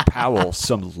Dwight Powell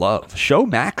some love. Show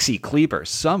Maxi Kleber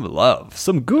some love.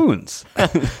 Some goons.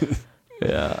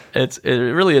 Yeah, it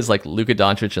really is like Luka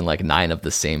Doncic and like 9 of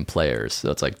the same players. So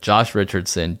it's like Josh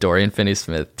Richardson, Dorian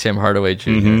Finney-Smith, Tim Hardaway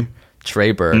Jr.,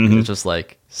 Trey Burke. It's just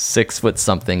like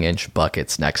 6-foot-something-inch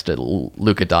buckets next to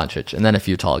Luka Doncic, and then a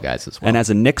few tall guys as well. And as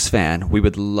a Knicks fan, we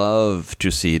would love to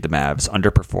see the Mavs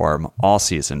underperform all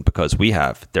season because we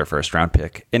have their first-round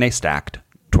pick in a stacked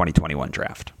 2021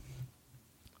 draft.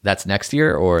 That's next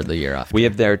year or the year after? We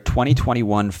have their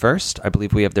 2021 first. I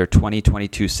believe we have their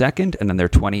 2022 second, and then their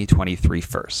 2023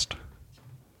 first.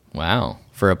 Wow.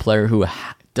 For a player who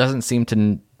doesn't seem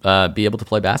to be able to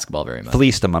play basketball very much.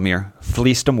 Fleeced him, Amir.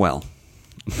 Fleeced him well.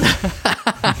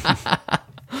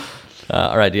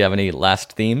 All right. Do you have any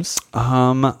last themes?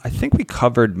 I think we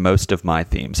covered most of my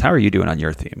themes. How are you doing on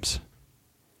your themes?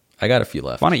 I got a few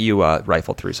left. Why don't you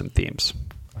rifle through some themes?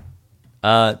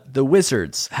 The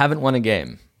Wizards haven't won a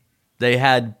game. They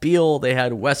had Beal, they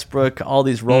had Westbrook, all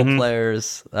these role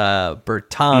players,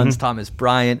 Bertans, Thomas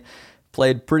Bryant,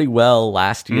 played pretty well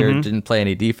last year, didn't play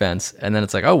any defense. And then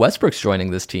it's like, oh, Westbrook's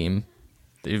joining this team.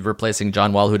 They're replacing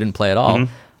John Wall, who didn't play at all.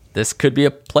 This could be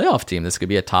a playoff team. This could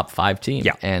be a top 5 team.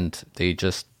 Yeah. And they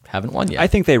just haven't won yet. I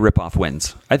think they rip off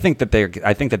wins. I think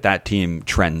that team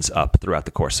trends up throughout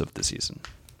the course of the season.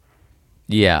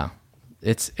 Yeah.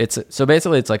 It's so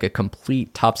basically it's like a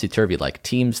complete topsy-turvy. Like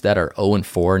teams that are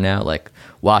 0-4 now, like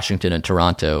Washington and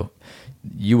Toronto,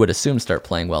 you would assume start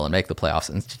playing well and make the playoffs.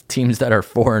 And teams that are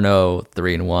 4-0,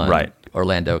 3-1, right.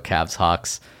 Orlando, Cavs,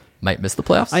 Hawks, might miss the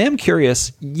playoffs. I am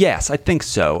curious. Yes, I think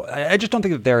so. I just don't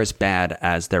think that they're as bad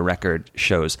as their record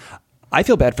shows. I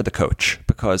feel bad for the coach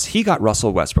because he got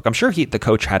Russell Westbrook. I'm sure the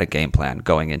coach had a game plan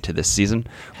going into this season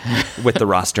with the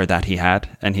roster that he had.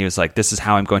 And he was like, this is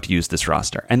how I'm going to use this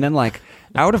roster. And then like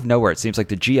out of nowhere, it seems like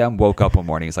the GM woke up one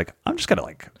morning. He's like, I'm just going to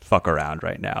like fuck around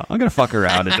right now. I'm going to fuck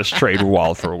around and just trade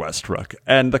Wall for Westbrook.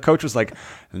 And the coach was like,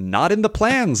 not in the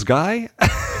plans, guy.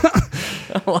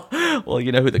 Well,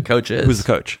 you know who the coach is. Who's the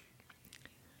coach?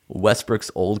 Westbrook's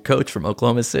old coach from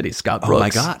Oklahoma City, Scott Brooks. Oh my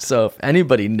God. So if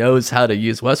anybody knows how to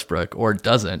use Westbrook or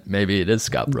doesn't, maybe it is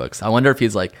Scott Brooks. I wonder if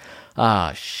he's like,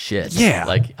 shit. Yeah.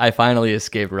 Like I finally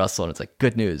escaped Russell and it's like,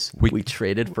 good news. We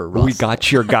traded for Russell. We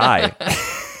got your guy.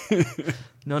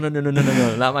 No, not my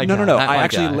guy. No. Not I my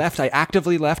actually guy. left. I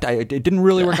actively left. It didn't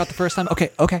really work out the first time. Okay.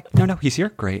 No, he's here.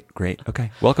 Great. Okay.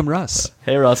 Welcome, Russ.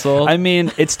 Hey, Russell. I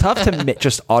mean, it's tough to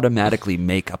just automatically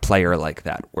make a player like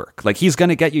that work. Like, he's going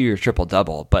to get you your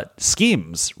triple-double, but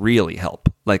schemes really help.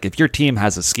 Like, if your team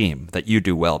has a scheme that you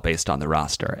do well based on the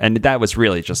roster, and that was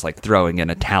really just like throwing in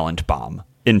a talent bomb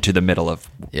into the middle of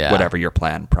whatever your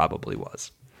plan probably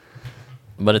was.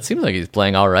 But it seems like he's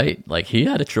playing all right. Like, he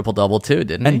had a triple-double too,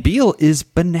 didn't he? And Beal is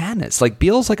bananas. Like,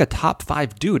 Beal's like a top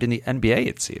 5 dude in the NBA,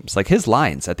 it seems. Like, his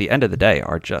lines at the end of the day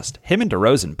are just... Him and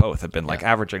DeRozan both have been, like,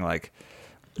 averaging, like,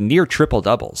 near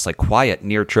triple-doubles. Like, quiet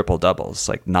near triple-doubles.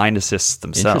 Like, 9 assists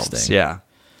themselves. Interesting. Yeah.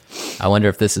 I wonder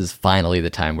if this is finally the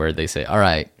time where they say, all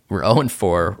right, we're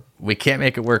 0-4. We can't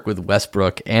make it work with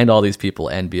Westbrook and all these people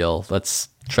and Beal. Let's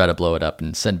try to blow it up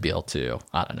and send Beal to,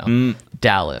 I don't know,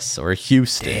 Dallas or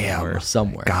Houston or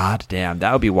somewhere. God damn.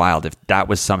 That would be wild if that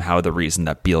was somehow the reason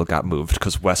that Beal got moved,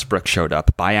 because Westbrook showed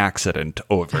up by accident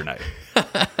overnight.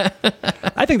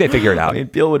 I think they figure it out. I mean,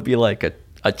 Beal would be like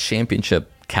a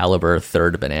championship caliber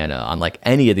third banana on like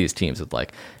any of these teams. With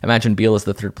like, imagine Beal as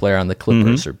the third player on the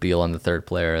Clippers, or Beal on the third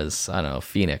player as, I don't know,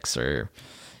 Phoenix or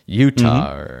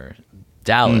Utah or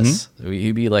Dallas.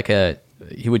 He'd be like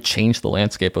he would change the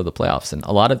landscape of the playoffs. And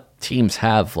a lot of teams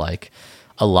have like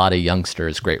a lot of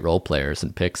youngsters, great role players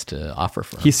and picks to offer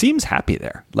for him. He seems happy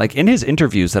there. Like in his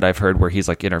interviews that I've heard where he's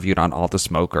like interviewed on All the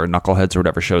Smoke or Knuckleheads or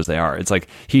whatever shows they are, it's like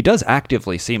he does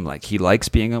actively seem like he likes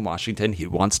being in Washington. He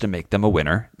wants to make them a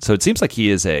winner. So it seems like he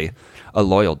is a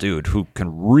loyal dude who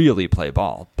can really play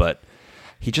ball, but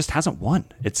he just hasn't won.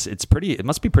 It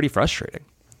must be pretty frustrating.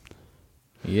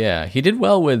 Yeah, he did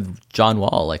well with John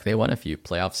Wall. Like they won a few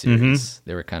playoff series.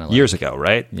 They were kind of like, years ago,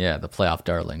 right? Yeah, the playoff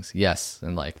darlings. Yes,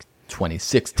 in like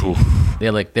 2016.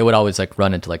 They would always like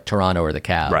run into like Toronto or the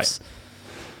Cavs. Right.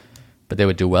 But they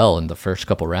would do well in the first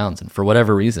couple rounds, and for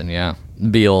whatever reason,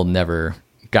 Beal never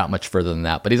got much further than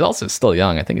that. But he's also still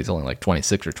young. I think he's only like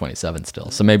 26 or 27 still.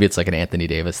 So maybe it's like an Anthony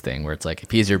Davis thing where it's like if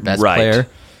he's your best player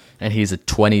and he's a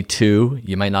 22,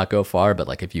 you might not go far. But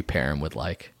like if you pair him with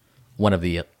like one of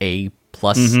the A+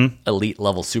 elite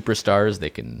level superstars, they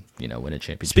can, win a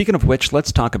championship. Speaking of which,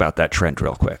 let's talk about that trend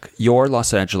real quick. Your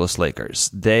Los Angeles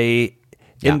Lakers,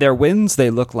 in their wins,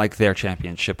 they look like their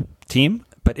championship team,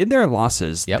 but in their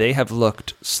losses, they have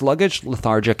looked sluggish,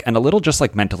 lethargic, and a little just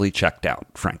like mentally checked out,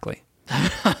 frankly.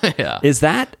 Yeah. Is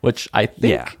that? Which I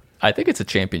think it's a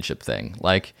championship thing.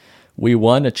 Like, we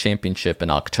won a championship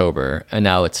in October, and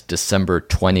now it's December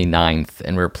 29th,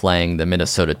 and we're playing the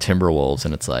Minnesota Timberwolves,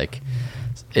 and it's like,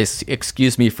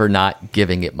 excuse me for not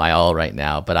giving it my all right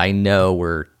now, but I know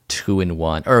we're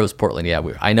 2-1, or it was Portland. Yeah,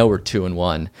 I know we're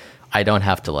 2-1. I don't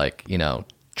have to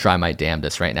try my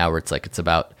damnedest right now. Where it's like it's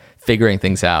about figuring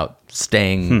things out,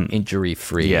 staying injury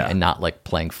free, and not like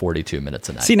playing 42 minutes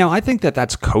a night. See, now I think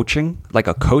that's coaching. Like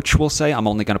a coach will say, "I'm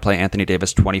only going to play Anthony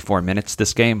Davis 24 minutes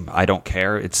this game. I don't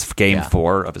care. It's game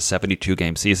 4 of a 72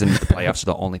 game season. The playoffs are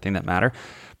the only thing that matter."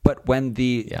 But when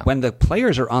the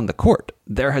players are on the court,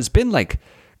 there has been like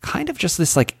kind of just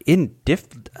this like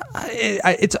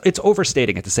it's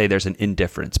overstating it to say there's an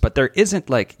indifference, but there isn't.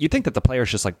 Like, you think that the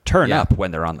players just like turn up when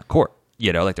they're on the court,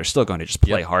 like they're still going to just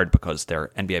play hard because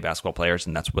they're NBA basketball players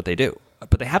and that's what they do,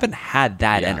 but they haven't had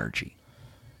that energy.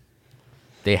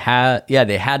 They had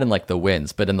in like the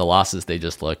wins, but in the losses they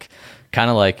just look kind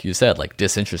of like you said, like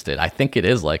disinterested. I think it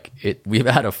is like we've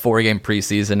had a 4-game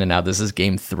preseason and now this is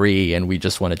game 3 and we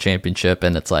just won a championship,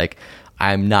 and it's like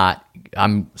I'm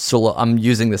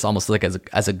using this almost like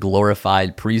as a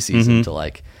glorified preseason to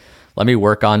like let me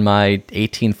work on my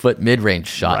 18-foot mid-range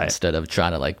shot Right. instead of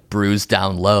trying to like bruise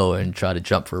down low and try to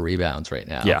jump for rebounds right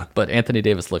now. Yeah. But Anthony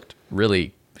Davis looked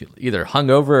really either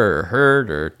hungover or hurt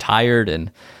or tired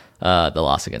in the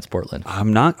loss against Portland.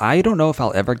 I don't know if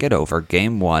I'll ever get over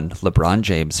Game 1, LeBron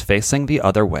James facing the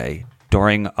other way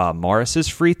during Morris's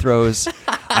free throws.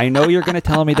 I know you're going to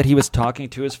tell me that he was talking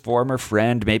to his former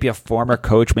friend, maybe a former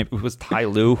coach, maybe it was Ty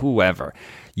Lue, whoever.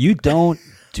 You don't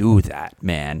do that,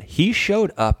 man. He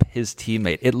showed up his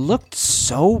teammate. It looked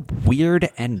so weird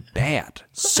and bad.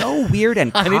 So weird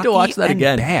and I need to watch that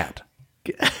again. Bad.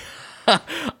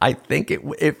 I think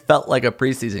it felt like a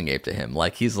preseason game to him.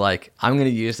 Like he's like, I'm going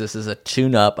to use this as a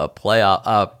tune-up, a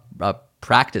playoff, a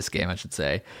practice game, I should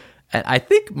say. And I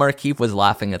think Markieff was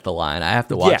laughing at the line. I have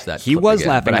to watch that. He clip was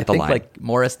again, laughing but at the I think, line. Like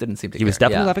Morris didn't seem to. He was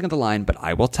definitely laughing at the line, but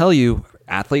I will tell you,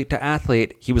 athlete to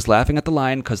athlete, he was laughing at the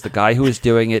line because the guy who is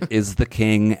doing it is the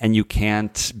king, and you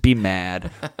can't be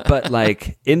mad. But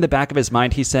like in the back of his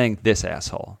mind, he's saying, "This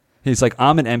asshole." He's like,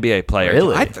 "I'm an NBA player."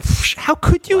 Really? How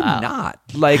could you not?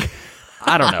 Like,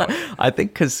 I don't know. I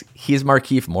think because he's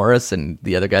Markieff Morris and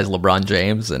the other guy's LeBron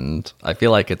James, and I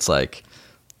feel like it's like,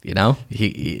 you know,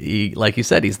 he like you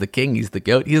said, he's the king, he's the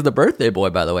GOAT, he's the birthday boy,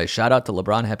 by the way. Shout out to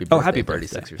LeBron, happy birthday! Oh, happy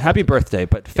 36 birthday! years Happy old. birthday!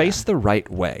 But face the right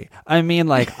way. I mean,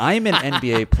 like, I'm an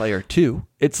NBA player too.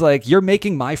 It's like you're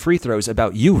making my free throws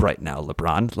about you right now,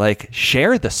 LeBron. Like,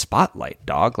 share the spotlight,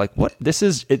 dog. Like, what? This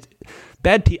is it.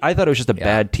 Bad. I thought it was just a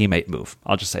bad teammate move.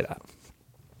 I'll just say that.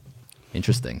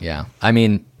 Interesting. Yeah. I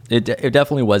mean, it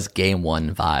definitely was game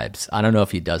one vibes. I don't know if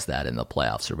he does that in the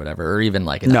playoffs or whatever, or even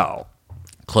like in a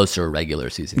closer regular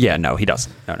season. Yeah, no, he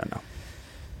doesn't. No.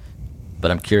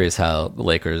 But I'm curious how the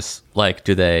Lakers, like,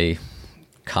 do they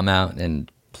come out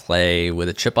and play with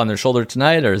a chip on their shoulder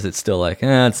tonight, or is it still like,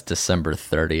 it's December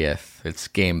 30th. It's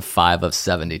game 5 of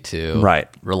 72. Right.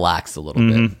 Relax a little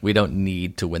bit. We don't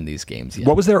need to win these games yet.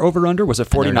 What was their over-under? Was it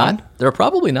 49? They're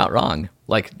probably not wrong.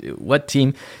 Like, what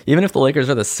team, even if the Lakers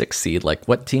are the 6th seed, like,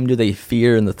 what team do they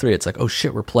fear in the 3? It's like, oh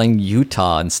shit, we're playing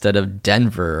Utah instead of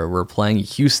Denver, or we're playing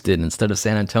Houston instead of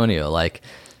San Antonio. Like,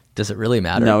 does it really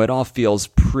matter? No, it all feels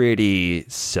pretty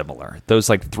similar. Those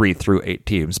like 3 through 8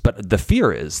 teams. But the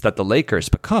fear is that the Lakers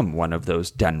become one of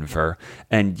those Denver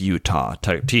and Utah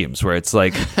type teams where it's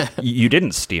like, you didn't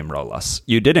steamroll us.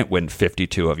 You didn't win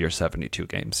 52 of your 72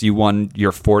 games. You won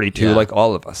your 42 like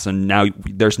all of us. And now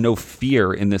there's no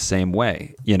fear in the same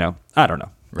way. You know, I don't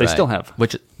know. They still have.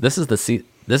 Which this is the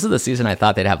season I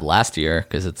thought they'd have last year,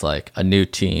 because it's like a new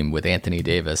team with Anthony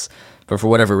Davis. But for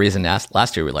whatever reason,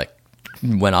 last year we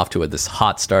went off to this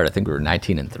hot start. I think we were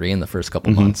 19-3 in the first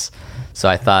couple months. So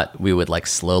I thought we would like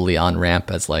slowly on ramp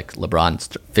as like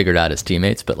LeBron figured out his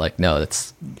teammates, but like, no,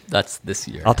 that's this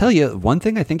year. I'll tell you one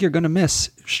thing I think you're going to miss,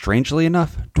 strangely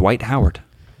enough, Dwight Howard.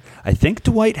 I think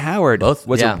Dwight Howard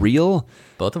was a real...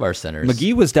 Both of our centers.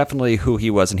 McGee was definitely who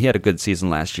he was, and he had a good season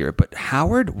last year. But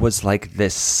Howard was like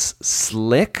this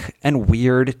slick and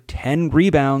weird 10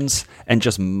 rebounds and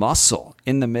just muscle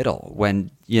in the middle when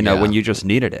you just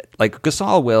needed it. Like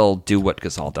Gasol will do what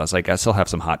Gasol does. I guess he'll have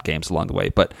some hot games along the way.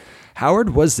 But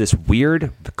Howard was this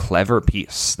weird, clever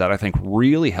piece that I think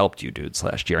really helped you dudes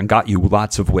last year and got you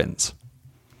lots of wins.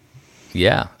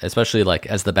 Yeah, especially like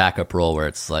as the backup role where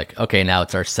it's like, okay, now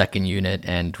it's our second unit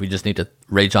and we just need to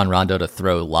Rajon Rondo to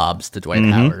throw lobs to Dwight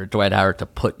Howard, or Dwight Howard to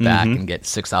put back and get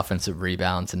 6 offensive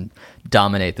rebounds and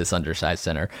dominate this undersized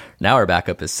center. Now our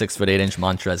backup is 6'8"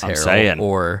 Montrezl Harrell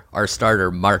or our starter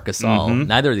Marc Gasol.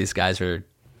 Neither of these guys are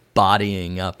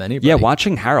bodying up anybody. Yeah,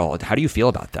 watching Harrell, how do you feel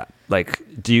about that? Like,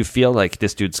 do you feel like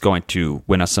this dude's going to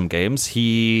win us some games?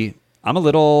 I'm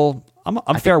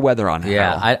fair weather on Harrell.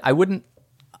 Yeah, I wouldn't.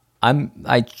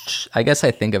 I guess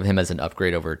I think of him as an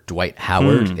upgrade over Dwight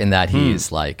Howard in that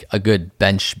he's like a good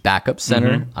bench backup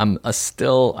center. I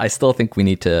still think we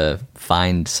need to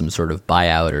find some sort of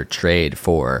buyout or trade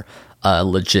for a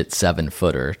legit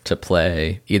 7-footer to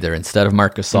play either instead of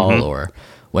Marc Gasol or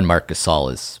when Marc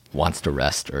Gasol wants to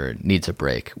rest or needs a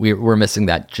break. We're missing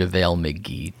that JaVale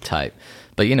McGee type.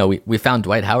 But, you know, we found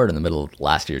Dwight Howard in the middle of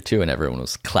last year, too, and everyone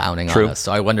was clowning on us.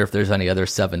 So I wonder if there's any other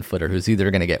 7-footer who's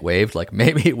either going to get waived. Like,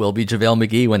 maybe it will be JaVale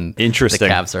McGee when the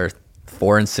Cavs are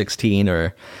 4-16,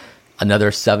 or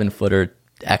another 7-footer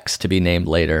X to be named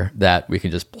later that we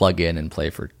can just plug in and play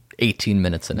for 18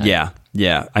 minutes a night.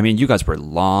 Yeah. I mean, you guys were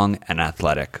long and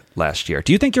athletic last year.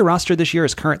 Do you think your roster this year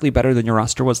is currently better than your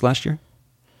roster was last year?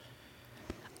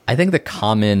 I think the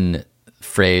common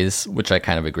phrase, which I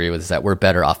kind of agree with, is that we're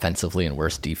better offensively and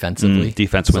worse defensively.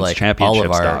 Defense wins like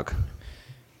championships, dog.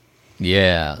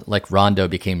 Yeah, like Rondo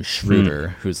became Schroeder,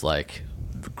 who's like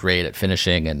great at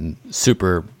finishing and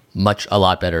a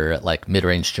lot better at like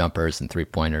mid-range jumpers and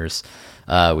 3-pointers.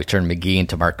 We turned McGee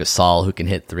into Marc Gasol, who can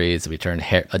hit threes. We turned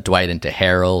Dwight into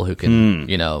Harrell, who can,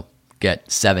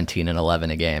 get 17 and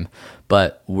 11 a game.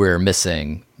 But we're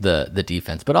missing the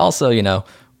defense. But also,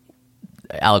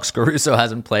 Alex Caruso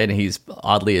hasn't played, and he's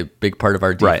oddly a big part of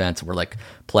our defense. Right. We're like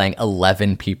playing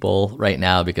 11 people right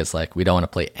now because like we don't want to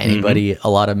play anybody a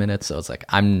lot of minutes. So it's like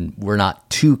we're not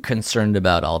too concerned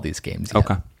about all these games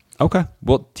yet. Okay.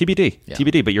 Well, TBD. Yeah.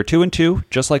 TBD. But you're 2-2,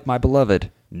 just like my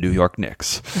beloved New York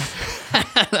Knicks.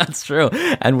 That's true.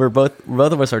 And both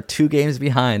of us are 2 games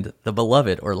behind the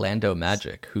beloved Orlando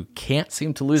Magic, who can't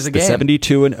seem to lose a game.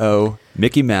 72-0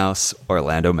 Mickey Mouse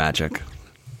Orlando Magic.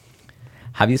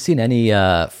 Have you seen any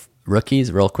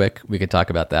rookies? Real quick, we could talk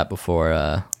about that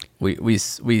before we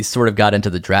sort of got into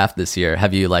the draft this year.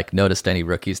 Have you like noticed any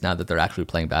rookies now that they're actually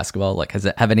playing basketball? Like,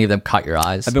 have any of them caught your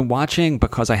eyes? I've been watching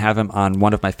because I have him on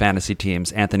one of my fantasy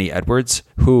teams, Anthony Edwards,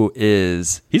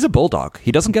 he's a bulldog.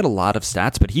 He doesn't get a lot of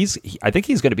stats, but I think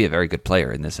he's going to be a very good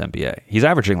player in this NBA. He's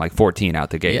averaging like 14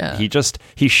 out the gate. Yeah.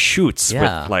 He shoots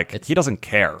with like he doesn't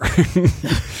care.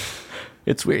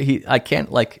 It's weird.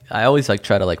 I always like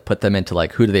try to like put them into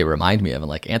like who do they remind me of, and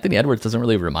like Anthony Edwards doesn't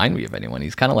really remind me of anyone.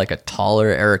 He's kind of like a taller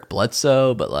Eric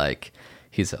Bledsoe, but like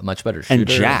he's a much better shooter and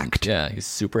jacked. Yeah, he's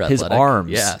super athletic. His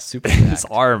arms, super. Jacked. His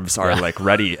arms are like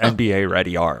ready NBA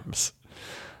ready arms.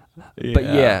 But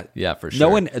yeah, for sure.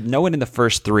 No one in the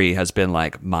first 3 has been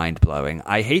like mind blowing.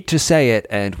 I hate to say it,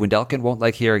 and Wendelken won't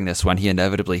like hearing this when he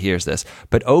inevitably hears this,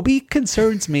 but Obi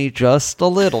concerns me just a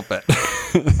little bit.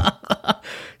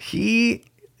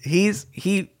 He's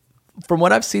from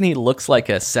what I've seen, he looks like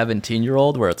a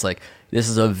 17-year-old, where it's like this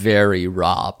is a very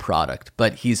raw product,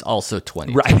 but he's also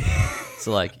 22. Right.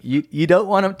 So like you don't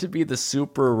want him to be the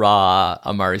super raw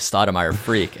Amari Stoudemire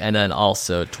freak and then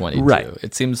also 22. Right.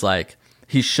 It seems like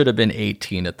he should have been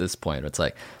 18 at this point. It's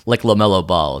like LaMelo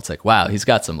Ball. It's like, wow, he's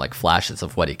got some like flashes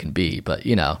of what he can be, but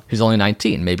he's only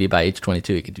 19. Maybe by age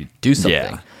 22 he could do something.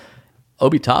 Yeah.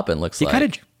 Obi Toppin looks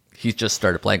he's just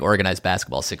started playing organized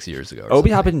basketball 6 years ago. Obi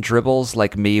Toppin dribbles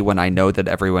like me when I know that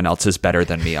everyone else is better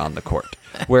than me on the court.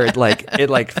 Where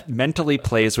it mentally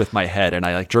plays with my head, and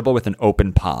I like dribble with an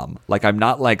open palm. Like I'm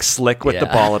not like slick with the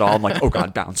ball at all. I'm like, oh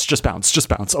God, bounce.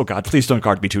 Oh God, please don't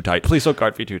guard me too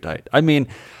tight. I mean,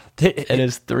 and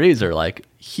his threes are like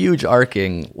huge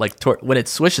arcing, like when it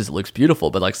swishes it looks beautiful,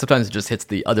 but like sometimes it just hits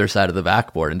the other side of the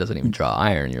backboard and doesn't even draw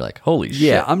iron. You're like, holy shit.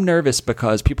 Yeah, I'm nervous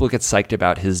because people get psyched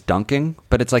about his dunking,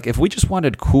 but it's like if we just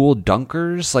wanted cool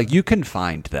dunkers, like you can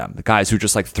find them, the guys who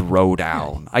just like throw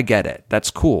down. I get it,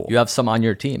 that's cool. You have some on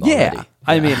your team already.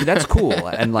 I mean, that's cool.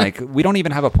 And like we don't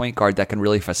even have a point guard that can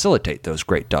really facilitate those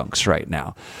great dunks right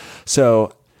now.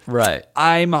 So right,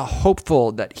 I'm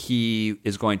hopeful that he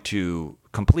is going to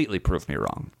completely prove me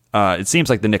wrong. It seems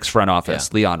like the Knicks front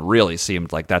office, Leon really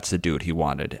seemed like that's the dude he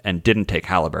wanted and didn't take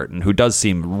Halliburton, who does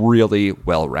seem really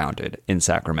well-rounded in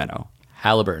Sacramento.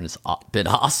 Halliburton's been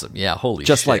awesome. Yeah, holy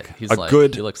just shit. Like he's a like,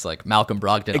 good... He looks like Malcolm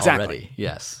Brogdon already.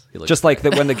 Yes. He looks just like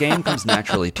that when the game comes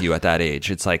naturally to you at that age,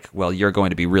 it's like, well, you're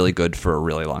going to be really good for a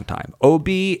really long time. OB,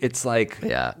 it's like,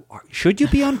 should you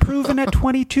be unproven at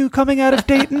 22 coming out of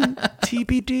Dayton?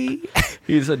 TBD.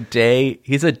 He's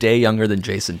a day younger than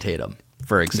Jason Tatum,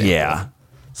 for example. Yeah.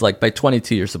 It's like by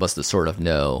 22, you're supposed to sort of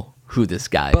know who this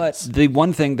guy is. But the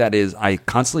one thing that is I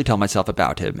constantly tell myself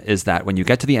about him is that when you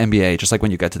get to the NBA, just like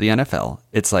when you get to the NFL,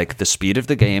 it's like the speed of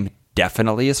the game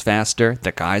definitely is faster.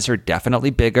 The guys are definitely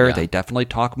bigger. Yeah. They definitely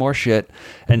talk more shit.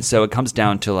 And so it comes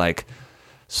down to like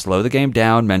slow the game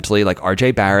down mentally. Like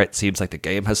RJ Barrett seems like the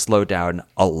game has slowed down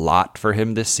a lot for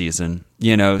him this season,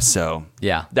 so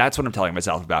yeah, that's what I'm telling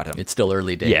myself about him. It's still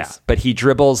early days. Yeah, but he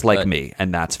dribbles like me,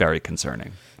 and that's very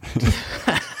concerning.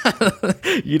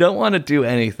 You don't want to do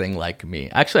anything like me.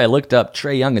 Actually, I looked up.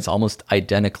 Trae Young is almost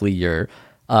identically your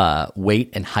weight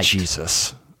and height.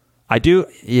 Jesus. I do.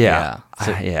 Yeah.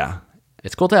 So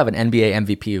it's cool to have an NBA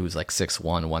MVP who's like 6'1",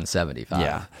 175.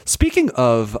 Yeah. Speaking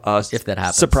of if that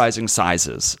happens. Surprising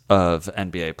sizes of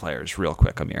NBA players, real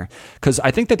quick, Amir, because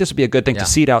I think that this would be a good thing to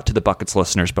seed out to the Buckets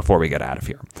listeners before we get out of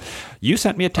here. You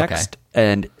sent me a text,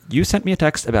 and you sent me a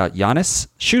text about Giannis'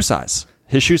 shoe size.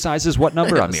 His shoe size is what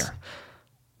number, Amir?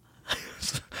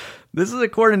 This is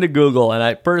according to Google, and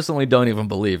I personally don't even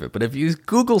believe it. But if you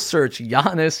Google search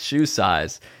Giannis shoe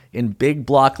size in big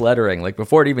block lettering, like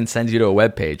before it even sends you to a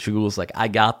web page, Google's like, I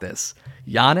got this.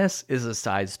 Giannis is a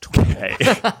size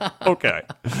 12. Okay.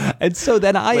 And so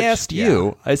then I asked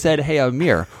you, I said, hey,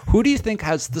 Amir, who do you think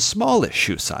has the smallest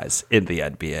shoe size in the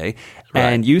NBA? Right.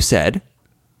 And you said...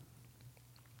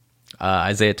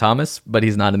 Isaiah Thomas, but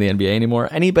he's not in the NBA anymore.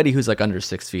 Anybody who's like under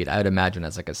 6 feet, I would imagine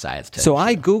has like a size 10. So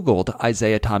I Googled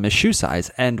Isaiah Thomas shoe size,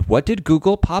 and what did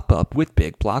Google pop up with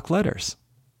big block letters?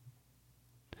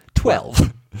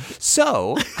 12.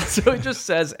 So it just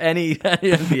says any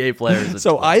NBA player is a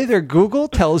So 12. either Google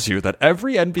tells you that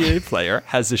every NBA player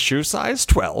has a shoe size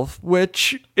 12,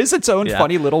 which is its own Yeah.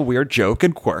 funny little weird joke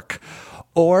and quirk,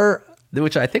 or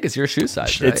Which I think is your shoe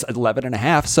size, right? it's 11 and a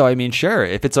half. So I mean, sure,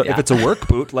 if it's a work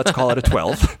boot, let's call it a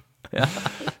 12.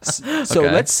 So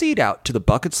Okay. let's seed out to the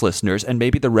Buckets listeners and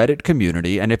maybe the Reddit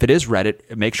community. And if it is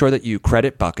Reddit, make sure that you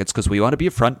credit Buckets because we want to be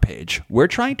a front page. We're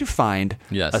trying to find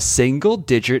Yes. a single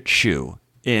digit shoe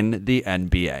in the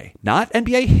NBA, not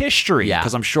NBA history. Yeah.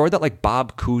 Because I'm sure that like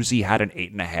Bob Cousy had an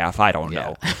 8.5. I don't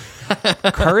know.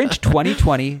 Current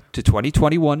 2020 to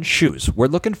 2021 shoes. We're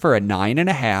looking for a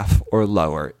 9.5 or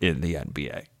lower in the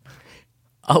NBA.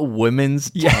 A women's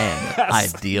 10,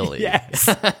 ideally. Yes.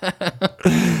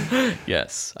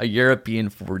 Yes. A European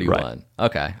 41. Right.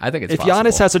 Okay. I think it's If possible.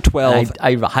 Giannis has a 12,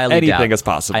 I highly anything doubt, is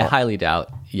possible. I highly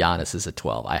doubt Giannis is a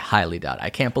 12. I highly doubt. I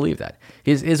can't believe that.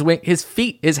 His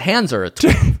feet, his hands are a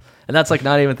 12. And that's like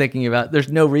not even thinking about,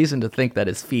 there's no reason to think that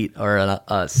his feet are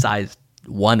a size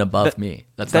 1 above me.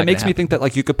 That's That makes me think that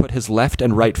like you could put his left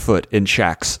and right foot in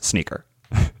Shaq's sneaker.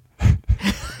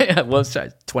 yeah, what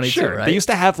size? 22, right? They used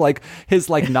to have like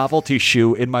his like novelty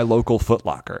shoe in my local Foot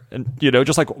Locker, and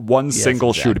just like one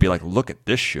single shoe to be like, look at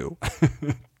this shoe.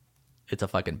 It's a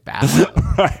fucking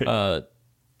bathroom.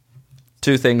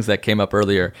 Two things that came up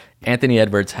earlier. Anthony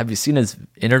Edwards, have you seen his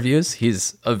interviews?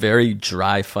 He's a very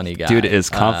dry, funny guy. Dude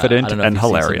is confident I don't know and if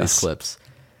you've seen some of hilarious. these clips.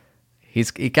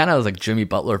 He kind of has like Jimmy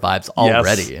Butler vibes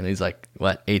already. And he's like,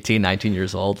 18, 19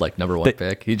 years old, like number one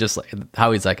pick. He just like,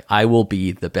 how he's like, I will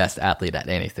be the best athlete at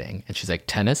anything. And she's like,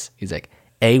 tennis? He's like,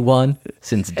 A1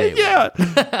 since day one.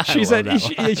 Yeah. She said,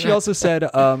 she also said,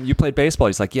 you played baseball.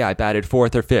 He's like, yeah, I batted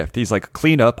 4th or 5th. He's like,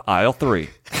 clean up aisle 3.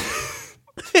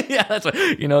 Yeah, that's what,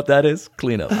 you know what that is?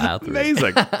 Clean up aisle 3.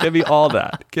 Amazing. Give me all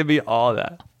that. Give me all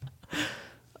that.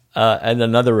 And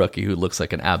another rookie who looks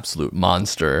like an absolute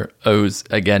monster, who's,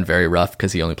 again, very rough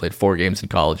because he only played 4 games in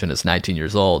college and is 19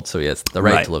 years old, so he has the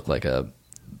right to look like a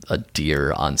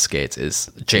deer on skates, is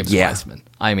James Wiseman.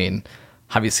 I mean,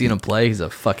 have you seen him play? He's a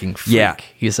fucking freak. Yeah.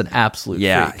 He's an absolute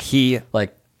freak. He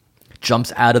like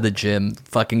jumps out of the gym,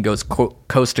 fucking goes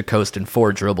coast to coast in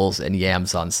 4 dribbles and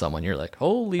yams on someone. You're like,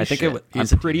 holy I think shit. I'm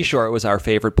pretty sure it was our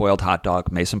favorite boiled hot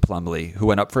dog, Mason Plumlee, who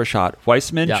went up for a shot.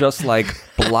 Weissman just like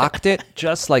blocked it,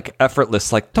 just like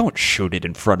effortless, like, don't shoot it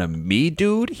in front of me,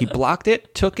 dude. He blocked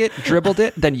it, took it, dribbled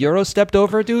it, then Euro stepped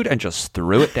over, dude, and just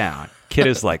threw it down. Kid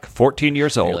is like 14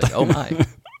 years You're old. like, oh my.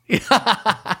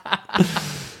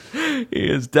 He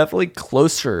is definitely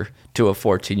closer to a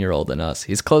 14-year-old than us.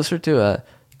 He's closer to a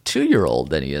 2-year-old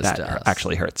than he is That to us.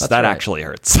 actually hurts. That's That right. actually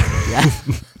hurts.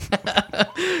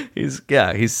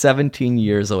 He's 17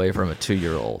 years away from a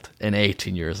 2-year-old and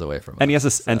 18 years away from And he us.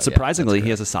 has and surprisingly, he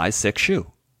has a size 6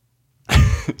 shoe,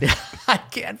 I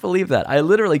can't believe that. I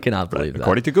literally cannot believe that.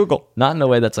 according to Google. Not in a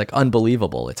way that's like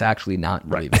unbelievable. It's actually not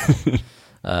believable.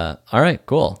 All right,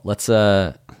 cool. Let's.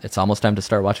 It's almost time to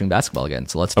start watching basketball again.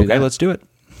 So let's do that. Okay, let's do it.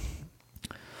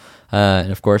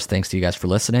 And of course, thanks to you guys for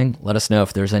listening. Let us know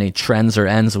if there's any trends or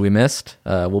ends we missed.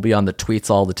 We'll be on the tweets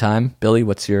all the time. Billy,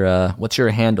 what's your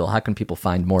handle? How can people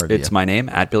find more of you? It's my name,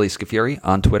 at Billy Scafuri,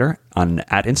 on Twitter,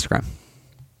 at Instagram.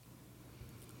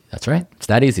 That's right. It's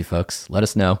that easy, folks. Let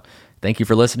us know. Thank you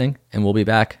for listening, and we'll be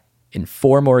back in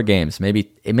 4 more games, maybe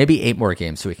 8 more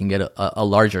games, so we can get a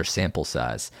larger sample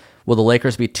size. Will the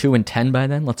Lakers be 2-10 by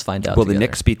then? Let's find out. Will together. the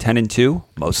Knicks be 10-2?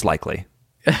 Most likely.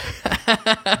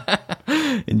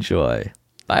 Enjoy.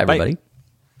 Bye, everybody.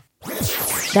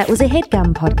 That was a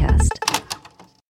HeadGum podcast.